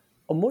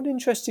 And one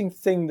interesting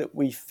thing that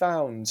we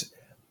found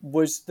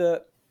was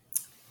that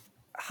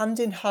hand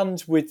in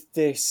hand with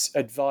this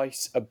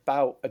advice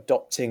about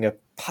adopting a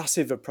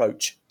passive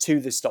approach to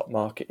the stock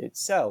market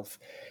itself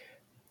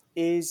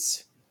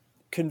is,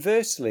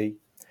 conversely,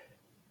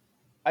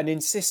 an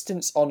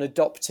insistence on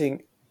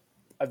adopting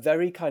a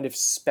very kind of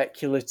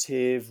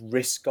speculative,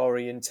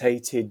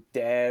 risk-orientated,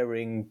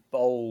 daring,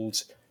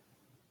 bold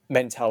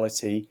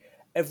mentality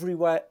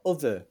everywhere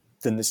other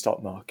than the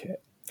stock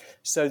market.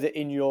 So that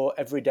in your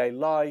everyday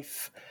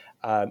life,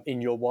 in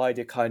your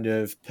wider kind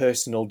of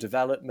personal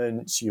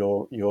development,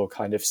 your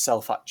kind of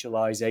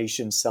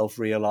self-actualization,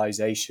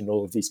 self-realization,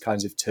 all of these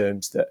kinds of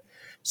terms that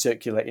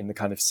circulate in the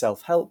kind of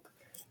self-help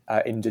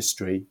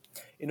industry,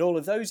 in all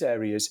of those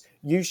areas,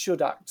 you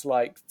should act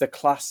like the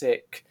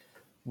classic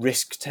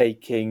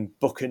risk-taking,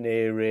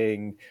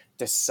 buccaneering,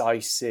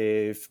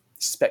 decisive,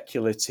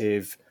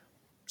 speculative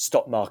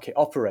stock market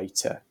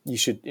operator. You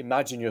should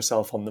imagine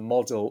yourself on the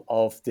model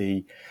of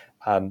the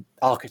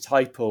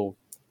archetypal,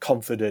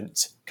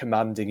 confident,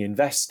 commanding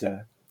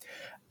investor.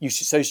 You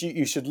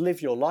should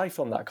live your life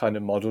on that kind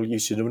of model. You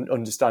should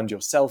understand your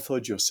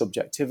selfhood, your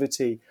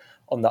subjectivity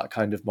on that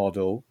kind of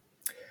model.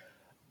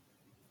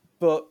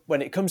 But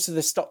when it comes to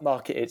the stock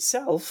market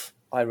itself,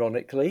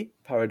 ironically,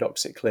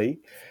 paradoxically,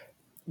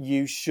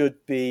 you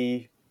should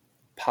be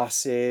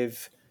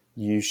passive.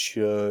 You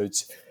should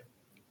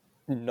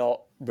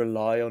not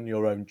rely on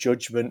your own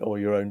judgment or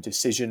your own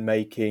decision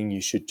making. You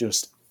should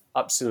just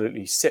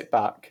absolutely sit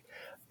back,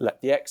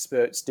 let the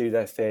experts do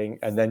their thing,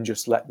 and then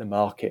just let the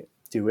market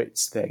do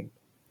its thing.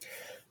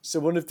 So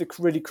one of the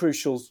really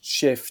crucial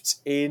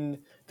shifts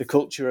in the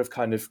culture of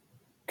kind of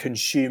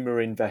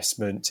consumer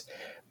investment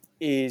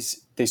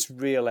is this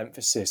real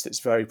emphasis that's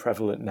very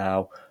prevalent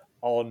now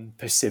on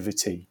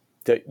passivity,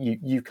 that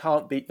you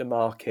can't beat the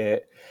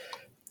market.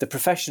 The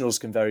professionals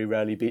can very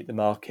rarely beat the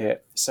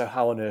market. So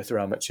how on earth are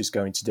amateurs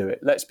going to do it?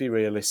 Let's be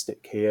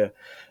realistic here.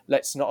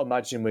 Let's not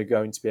imagine we're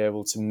going to be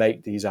able to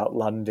make these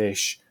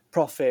outlandish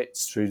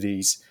profits through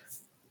these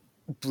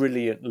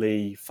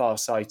brilliantly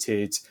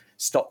far-sighted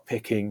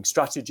stock-picking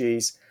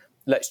strategies.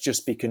 Let's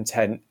just be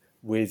content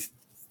with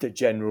the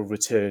general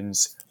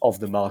returns of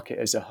the market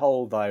as a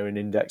whole via an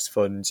index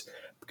fund,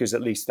 because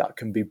at least that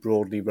can be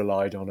broadly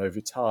relied on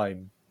over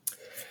time,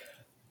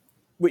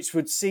 which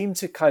would seem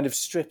to kind of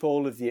strip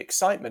all of the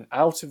excitement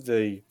out of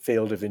the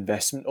field of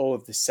investment, all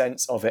of the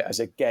sense of it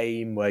as a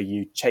game where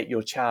you take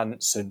your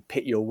chance and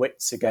pit your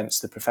wits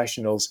against the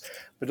professionals,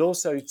 but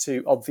also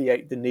to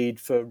obviate the need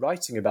for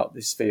writing about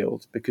this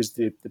field, because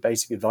the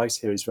basic advice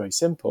here is very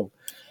simple.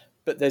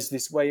 But there's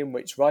this way in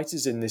which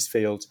writers in this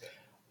field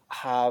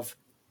have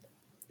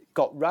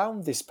got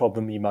round this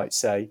problem, you might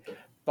say,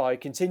 by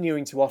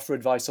continuing to offer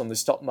advice on the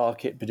stock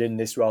market, but in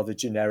this rather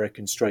generic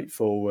and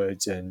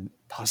straightforward and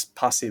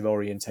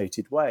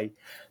passive-orientated way,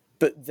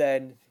 but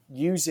then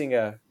using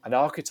an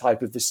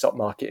archetype of the stock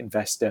market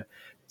investor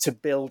to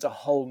build a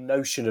whole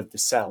notion of the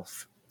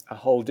self, a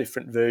whole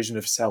different version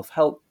of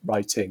self-help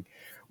writing,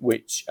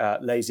 which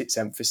lays its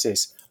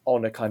emphasis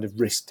on a kind of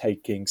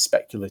risk-taking,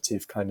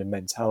 speculative kind of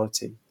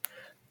mentality.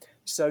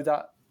 So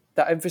that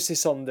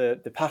emphasis on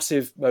the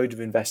passive mode of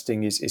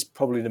investing is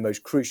probably the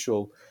most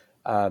crucial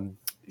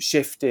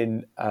shift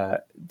in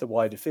the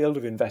wider field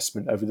of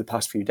investment over the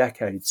past few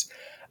decades.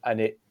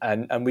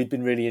 And we've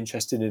been really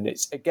interested in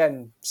its,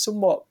 again,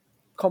 somewhat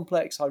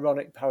complex,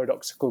 ironic,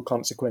 paradoxical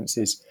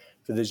consequences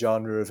for the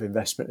genre of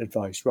investment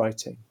advice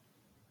writing.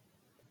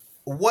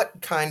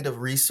 What kind of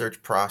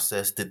research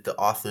process did the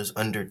authors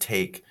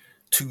undertake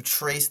to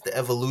trace the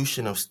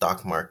evolution of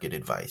stock market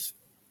advice?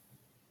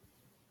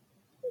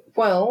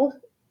 Well,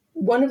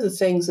 one of the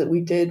things that we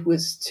did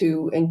was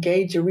to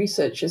engage a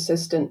research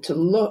assistant to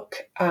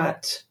look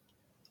at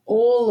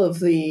all of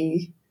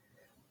the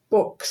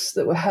books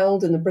that were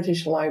held in the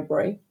British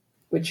Library,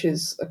 which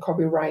is a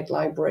copyright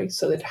library,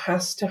 so it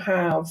has to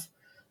have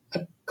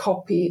a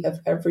copy of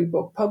every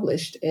book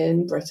published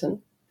in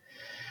Britain.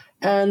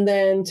 And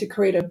then to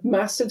create a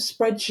massive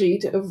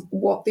spreadsheet of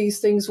what these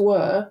things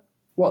were,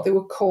 what they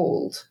were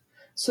called,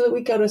 so that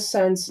we got a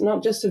sense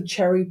not just of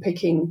cherry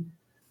picking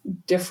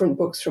different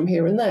books from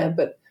here and there,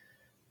 but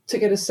to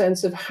get a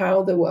sense of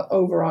how there were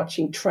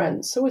overarching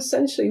trends. So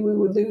essentially, we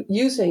were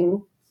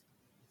using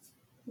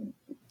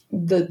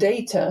the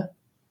data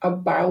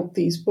about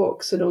these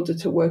books in order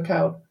to work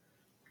out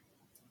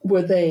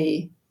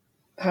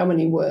how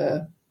many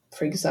were,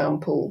 for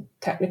example,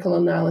 technical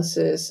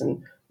analysis,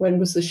 and when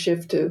was the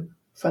shift to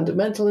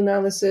fundamental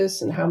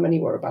analysis, and how many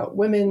were about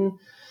women.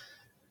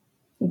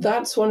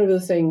 That's one of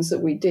the things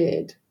that we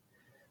did.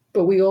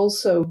 But we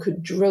also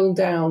could drill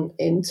down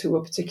into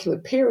a particular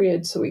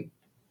period. So we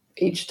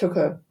each took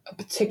a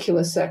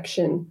particular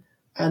section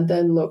and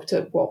then looked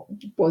at what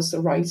was the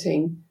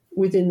writing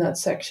within that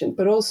section.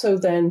 But also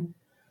then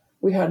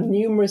we had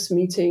numerous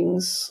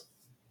meetings,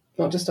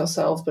 not just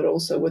ourselves, but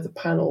also with a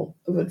panel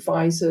of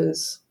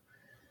advisors,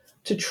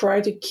 to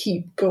try to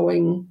keep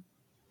going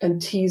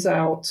and tease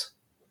out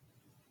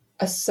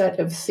a set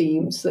of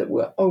themes that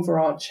were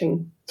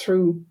overarching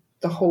through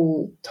the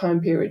whole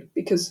time period.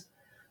 Because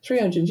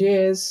 300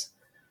 years,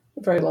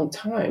 a very long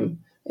time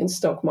in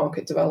stock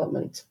market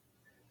development.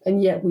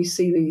 And yet we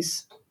see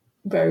these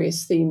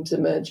various themes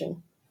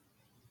emerging.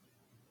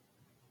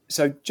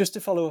 So just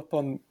to follow up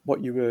on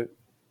what you were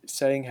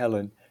saying,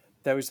 Helen,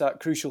 there was that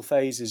crucial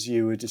phase, as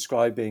you were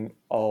describing,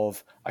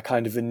 of a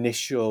kind of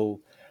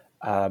initial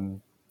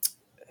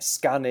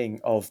scanning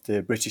of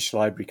the British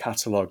Library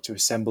catalogue to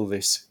assemble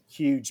this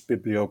huge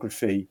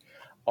bibliography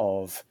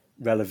of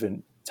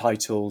relevant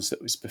titles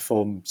that was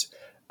performed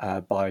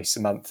by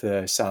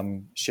Samantha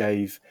Sam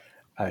Shave,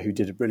 who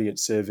did a brilliant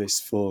service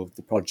for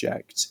the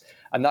project.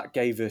 And that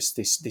gave us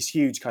this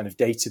huge kind of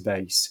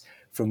database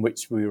from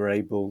which we were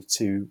able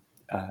to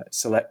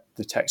select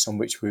the text on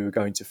which we were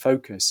going to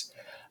focus.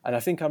 And I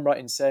think I'm right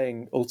in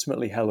saying,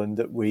 ultimately, Helen,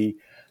 that we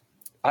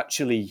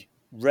actually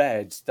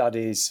read, that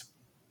is,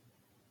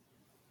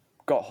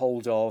 got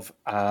hold of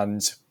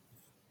and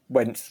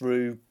went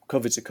through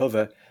cover to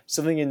cover,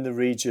 something in the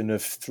region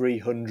of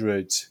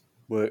 300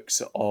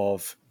 works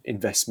of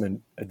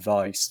investment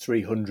advice,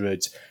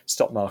 300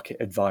 stock market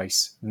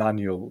advice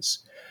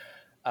manuals.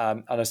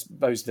 And I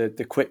suppose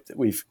the quip that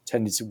we've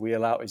tended to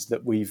wheel out is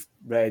that we've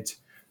read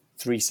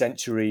 3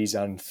 centuries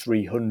and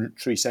 3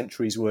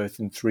 centuries worth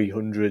and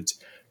 300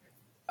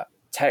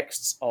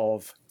 texts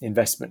of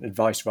investment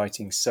advice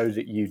writing so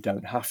that you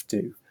don't have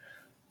to.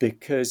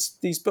 Because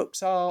these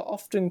books are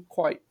often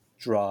quite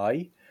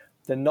dry.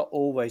 They're not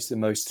always the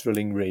most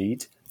thrilling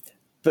read.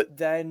 But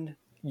then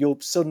you'll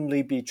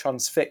suddenly be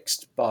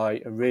transfixed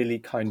by a really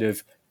kind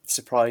of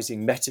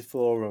surprising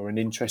metaphor or an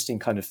interesting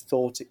kind of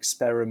thought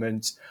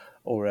experiment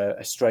or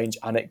a strange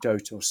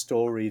anecdote or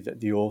story that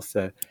the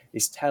author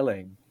is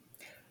telling.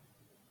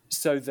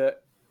 So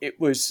that it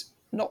was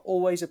not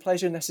always a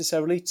pleasure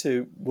necessarily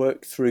to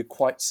work through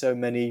quite so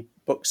many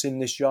books in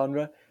this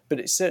genre, but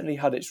it certainly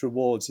had its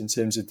rewards in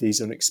terms of these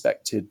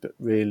unexpected but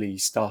really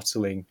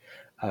startling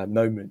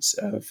moments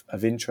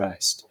of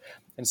interest.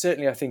 And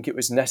certainly I think it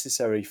was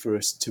necessary for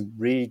us to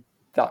read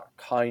that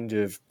kind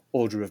of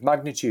order of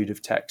magnitude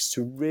of text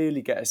to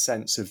really get a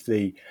sense of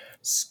the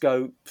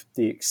scope,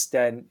 the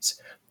extent,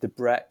 the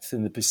breadth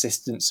and the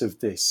persistence of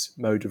this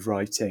mode of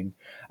writing,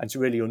 and to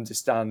really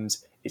understand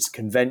its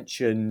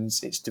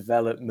conventions, its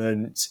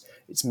development,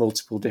 its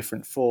multiple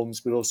different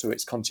forms, but also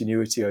its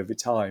continuity over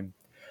time.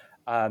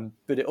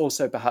 But it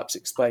also perhaps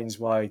explains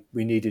why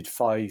we needed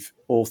 5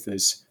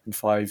 authors and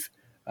 5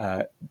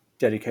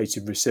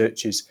 dedicated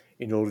researchers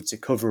in order to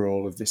cover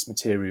all of this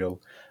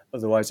material.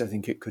 Otherwise, I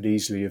think it could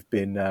easily have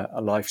been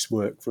a life's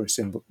work for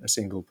a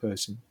single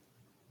person.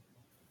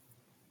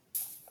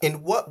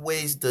 In what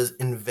ways does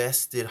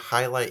Invested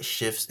highlight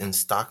shifts in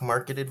stock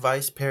market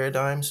advice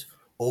paradigms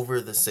over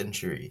the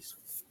centuries?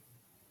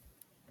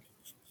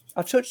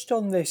 I've touched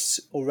on this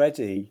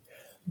already,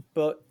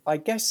 but I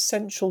guess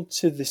central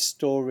to the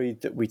story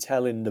that we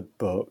tell in the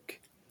book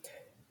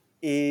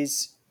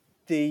is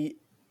the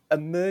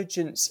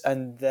emergence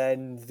and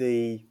then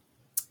the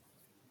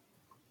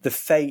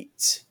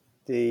fate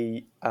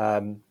the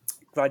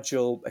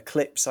gradual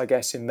eclipse, I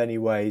guess, in many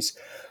ways,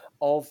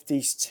 of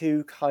these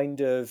two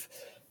kind of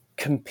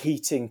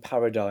competing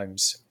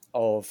paradigms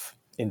of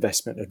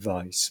investment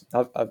advice.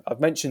 I've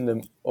mentioned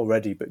them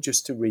already, but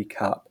just to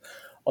recap,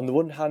 on the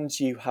one hand,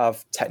 you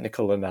have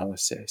technical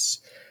analysis.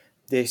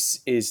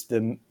 This is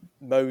the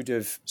mode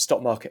of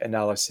stock market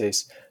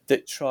analysis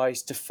that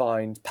tries to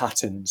find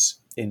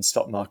patterns in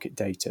stock market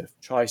data,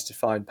 tries to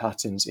find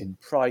patterns in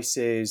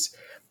prices,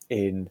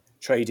 in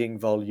trading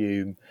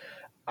volume,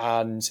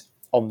 and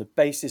on the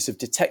basis of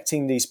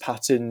detecting these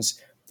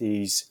patterns,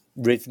 these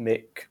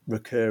rhythmic,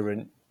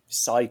 recurrent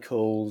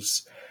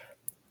cycles,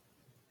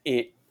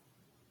 it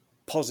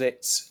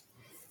posits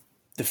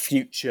the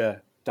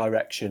future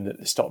direction that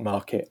the stock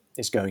market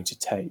is going to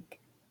take.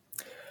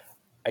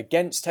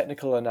 Against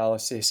technical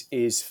analysis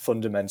is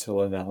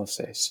fundamental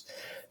analysis.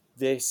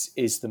 This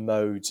is the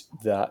mode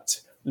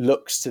that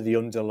looks to the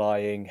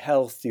underlying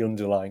health, the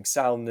underlying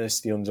soundness,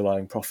 the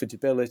underlying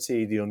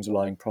profitability, the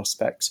underlying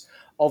prospects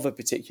of a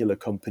particular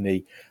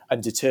company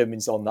and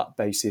determines on that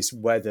basis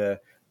whether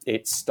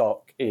its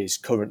stock is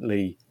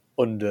currently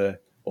under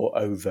or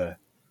over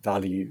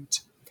valued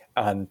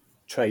and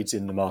trades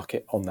in the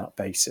market on that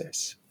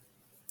basis.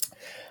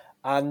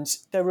 And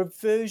there are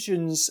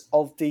versions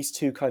of these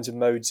two kinds of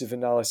modes of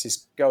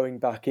analysis going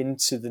back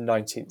into the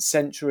 19th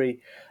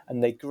century,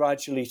 and they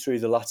gradually, through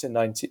the latter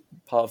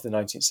part of the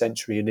 19th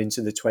century and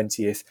into the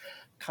 20th,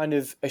 kind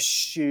of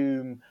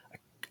assume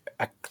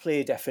a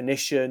clear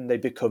definition. They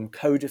become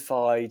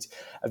codified,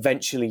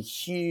 eventually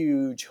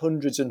huge,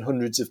 hundreds and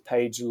hundreds of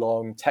page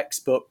long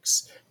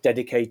textbooks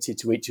dedicated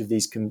to each of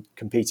these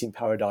competing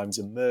paradigms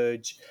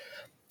emerge.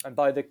 And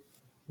by the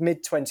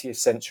mid-20th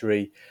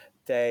century,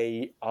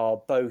 they are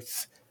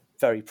both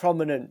very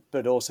prominent,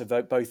 but also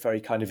both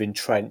very kind of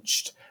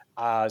entrenched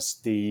as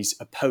these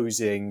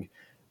opposing,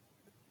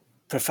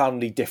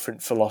 profoundly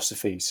different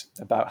philosophies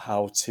about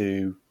how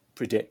to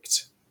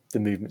predict the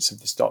movements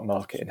of the stock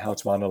market and how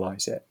to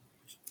analyse it.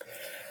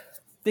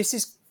 This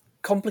is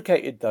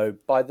complicated, though,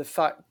 by the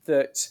fact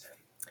that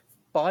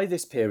by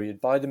this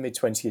period, by the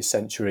mid-20th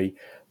century,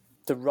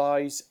 the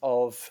rise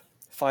of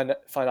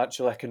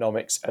financial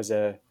economics as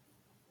an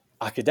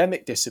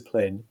academic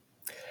discipline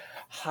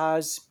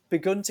has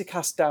begun to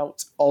cast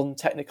doubt on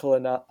technical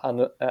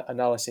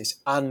analysis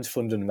and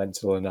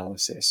fundamental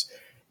analysis.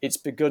 It's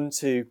begun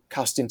to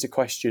cast into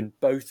question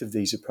both of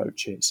these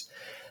approaches.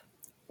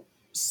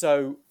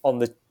 So on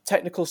the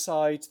technical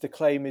side, the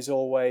claim is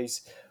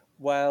always,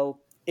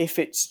 well, if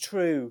it's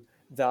true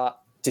that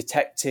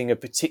detecting a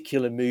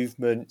particular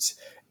movement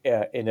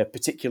in a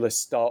particular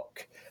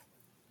stock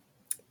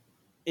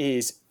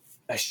is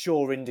a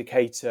sure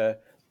indicator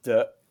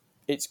that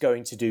it's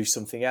going to do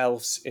something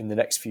else in the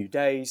next few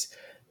days,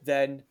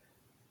 then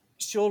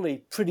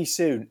surely pretty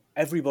soon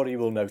everybody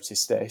will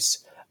notice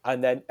this,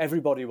 and then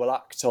everybody will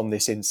act on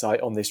this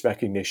insight, on this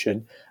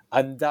recognition,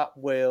 and that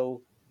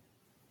will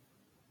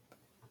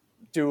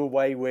do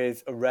away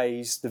with,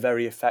 erase the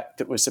very effect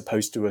that was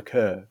supposed to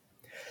occur.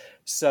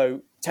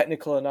 So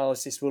technical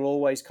analysis will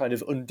always kind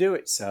of undo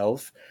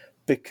itself,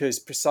 because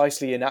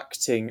precisely in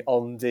acting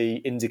on the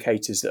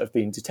indicators that have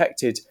been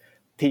detected,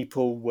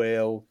 people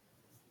will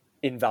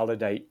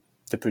invalidate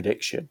the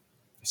prediction.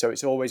 So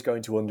it's always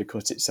going to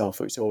undercut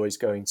itself, or it's always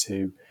going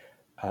to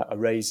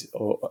erase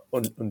or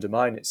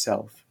undermine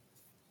itself.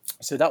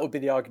 So that would be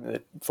the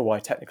argument for why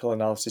technical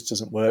analysis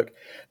doesn't work.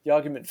 The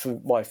argument for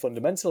why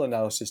fundamental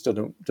analysis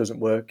doesn't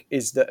work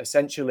is that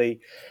essentially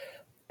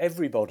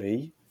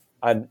everybody,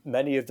 and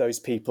many of those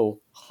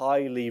people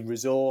highly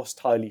resourced,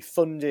 highly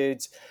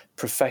funded,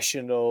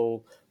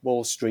 professional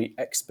Wall Street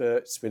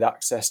experts with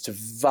access to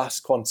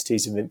vast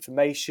quantities of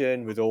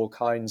information, with all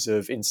kinds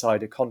of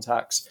insider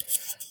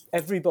contacts.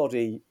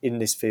 Everybody in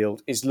this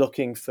field is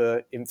looking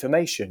for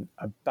information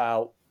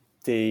about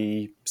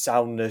the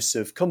soundness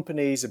of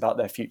companies, about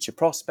their future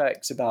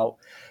prospects, about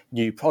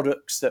new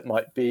products that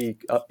might be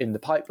in the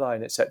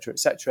pipeline, etc.,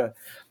 etc.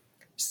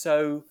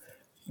 So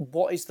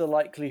what is the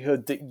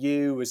likelihood that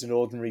you, as an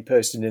ordinary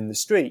person in the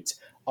street,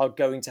 are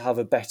going to have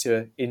a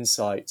better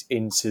insight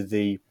into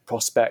the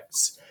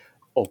prospects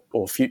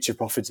or future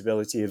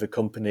profitability of a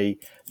company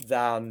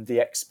than the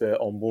expert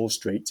on Wall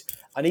Street?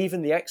 And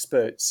even the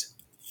experts,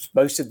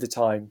 most of the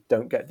time,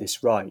 don't get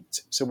this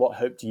right. So what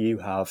hope do you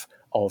have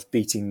of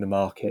beating the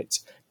market,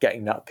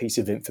 getting that piece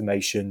of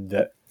information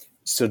that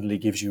suddenly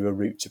gives you a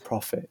route to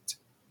profit?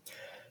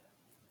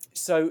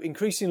 So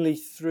increasingly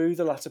through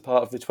the latter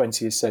part of the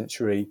 20th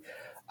century,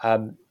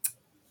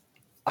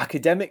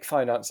 academic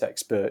finance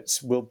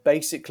experts will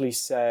basically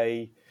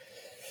say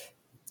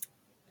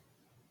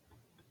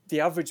the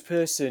average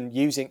person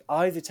using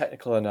either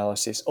technical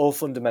analysis or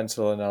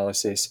fundamental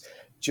analysis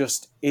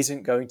just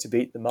isn't going to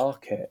beat the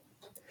market,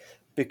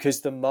 because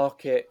the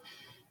market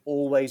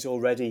always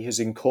already has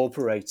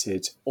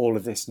incorporated all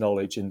of this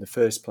knowledge in the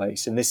first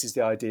place. And this is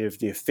the idea of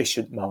the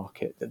efficient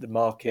market, that the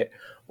market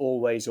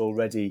always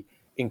already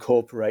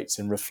incorporates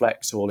and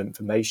reflects all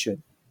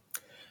information.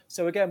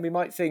 So again, we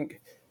might think,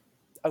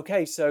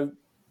 okay, so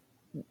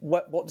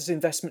what does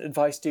investment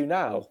advice do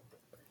now?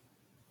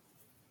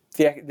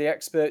 the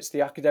experts,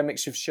 the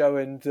academics have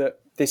shown that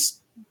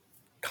this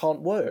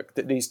can't work,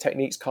 that these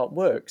techniques can't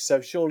work.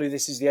 So surely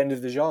this is the end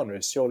of the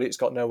genre. Surely it's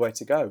got nowhere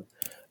to go.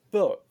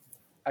 But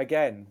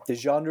again, the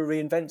genre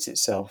reinvents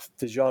itself.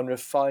 The genre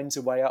finds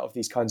a way out of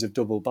these kinds of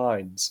double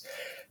binds.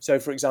 So,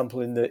 for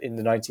example, in the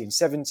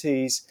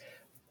 1970s,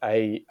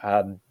 a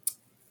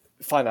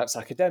finance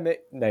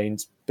academic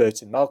named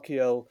Burton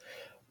Malkiel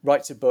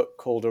writes a book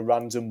called A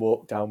Random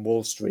Walk Down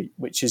Wall Street,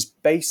 which is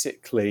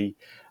basically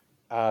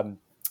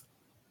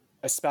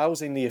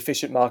espousing the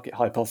efficient market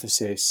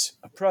hypothesis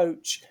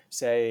approach,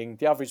 saying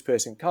the average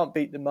person can't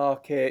beat the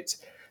market.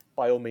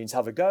 By all means,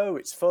 have a go.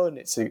 It's fun.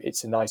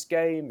 It's a nice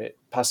game. It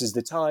passes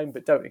the time,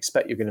 but don't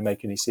expect you're going to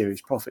make any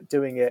serious profit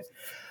doing it.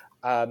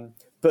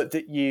 But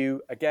that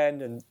you,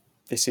 again, and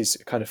this is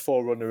a kind of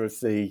forerunner of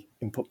the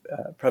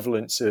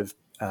prevalence of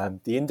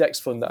the index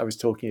fund that I was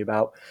talking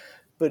about,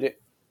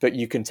 but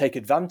you can take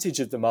advantage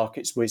of the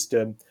market's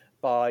wisdom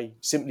by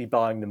simply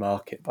buying the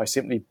market, by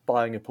simply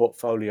buying a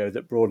portfolio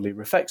that broadly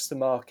reflects the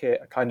market,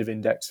 a kind of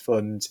index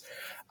fund,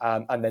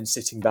 and then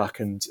sitting back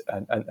and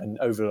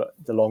over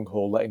the long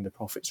haul, letting the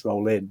profits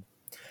roll in.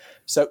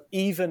 So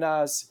even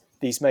as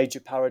these major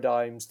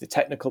paradigms, the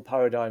technical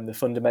paradigm, the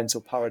fundamental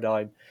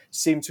paradigm,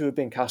 seem to have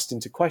been cast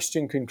into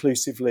question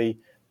conclusively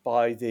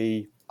by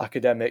the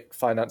academic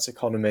finance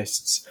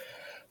economists,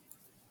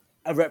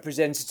 a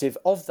representative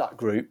of that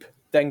group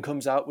then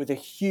comes out with a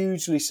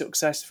hugely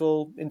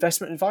successful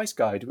investment advice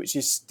guide, which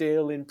is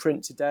still in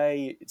print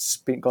today. It's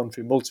been gone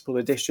through multiple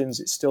editions.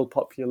 It's still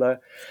popular.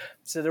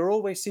 So there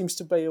always seems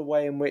to be a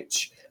way in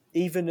which,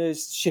 even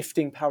as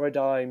shifting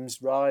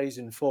paradigms rise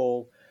and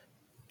fall,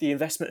 the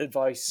investment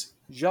advice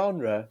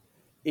genre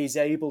is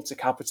able to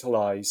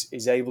capitalize,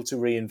 is able to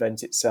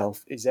reinvent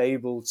itself, is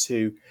able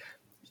to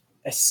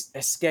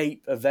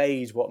escape,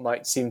 evade what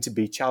might seem to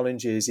be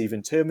challenges,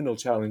 even terminal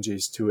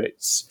challenges, to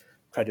its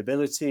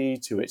credibility,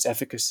 to its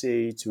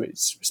efficacy, to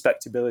its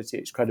respectability,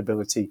 its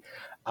credibility,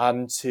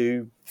 and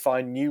to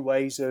find new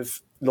ways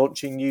of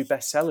launching new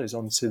bestsellers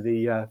onto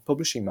the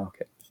publishing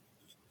market.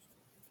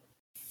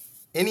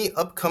 Any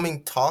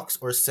upcoming talks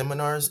or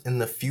seminars in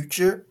the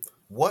future?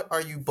 What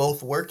are you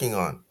both working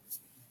on?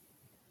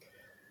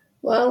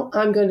 Well,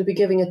 I'm going to be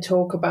giving a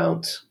talk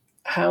about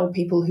how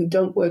people who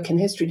don't work in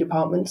history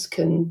departments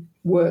can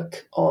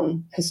work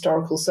on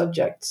historical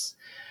subjects.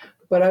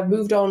 But I've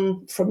moved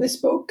on from this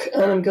book,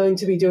 and I'm going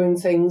to be doing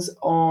things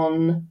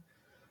on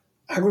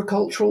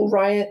agricultural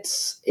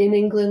riots in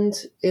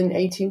England in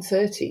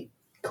 1830,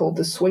 called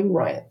the Swing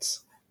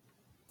Riots.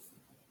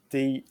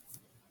 The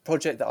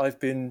project that I've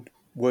been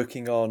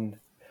working on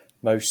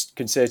most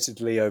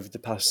concertedly over the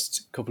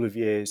past couple of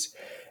years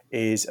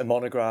is a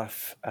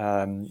monograph,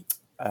 a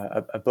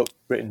book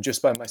written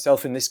just by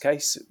myself in this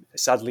case,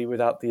 sadly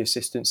without the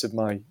assistance of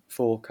my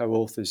 4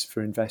 co-authors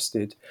for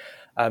Invested.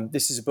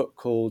 This is a book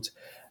called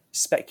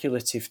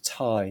Speculative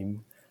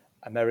Time,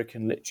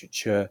 American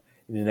Literature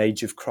in an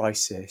Age of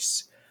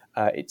Crisis.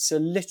 It's a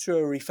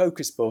literary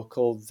focus book,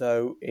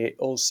 although it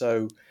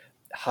also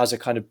has a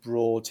kind of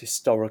broad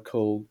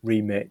historical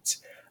remit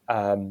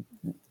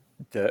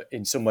that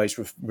in some ways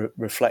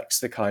reflects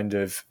the kind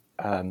of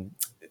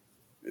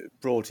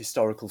broad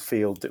historical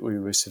field that we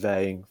were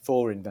surveying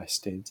for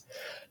Invested.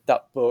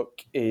 That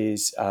book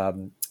is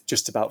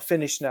just about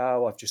finished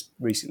now. I've just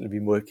recently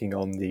been working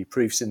on the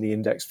proofs and the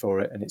index for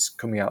it, and it's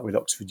coming out with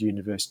Oxford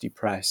University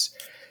Press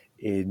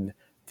in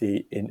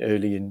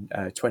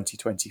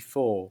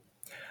 2024.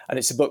 And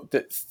it's a book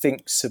that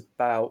thinks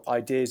about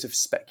ideas of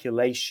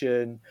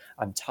speculation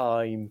and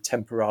time,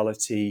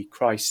 temporality,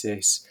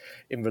 crisis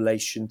in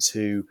relation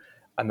to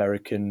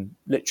American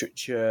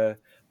literature,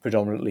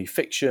 predominantly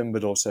fiction,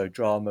 but also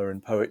drama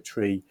and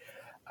poetry,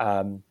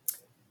 in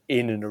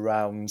and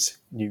around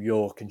New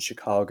York and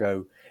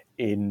Chicago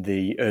in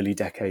the early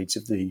decades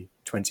of the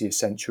 20th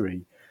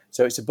century.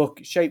 So it's a book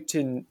shaped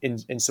in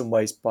some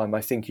ways by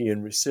my thinking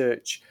and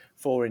research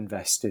for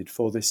Invested,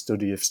 for this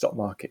study of stock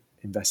market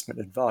investment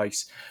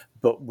advice,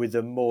 but with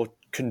a more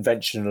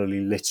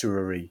conventionally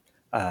literary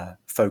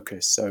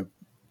focus. So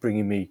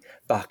bringing me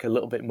back a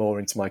little bit more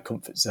into my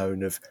comfort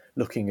zone of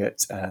looking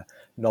at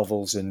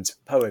novels and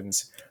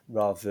poems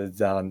rather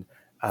than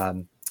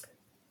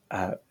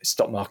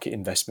stock market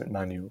investment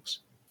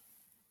manuals.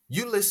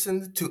 You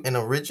listened to an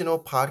original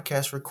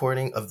podcast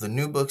recording of the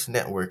New Books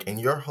Network and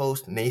your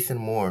host, Nathan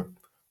Moore.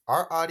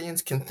 Our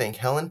audience can thank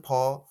Helen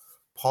Paul,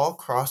 Paul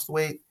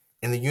Crosthwaite,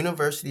 and the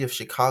University of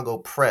Chicago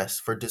Press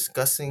for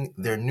discussing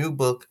their new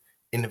book,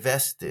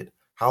 Invested: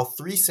 How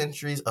 3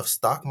 Centuries of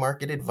Stock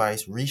Market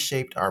Advice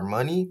Reshaped Our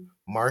Money,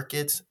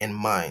 Markets, and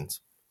Minds.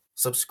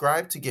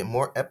 Subscribe to get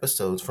more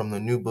episodes from the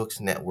New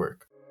Books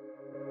Network.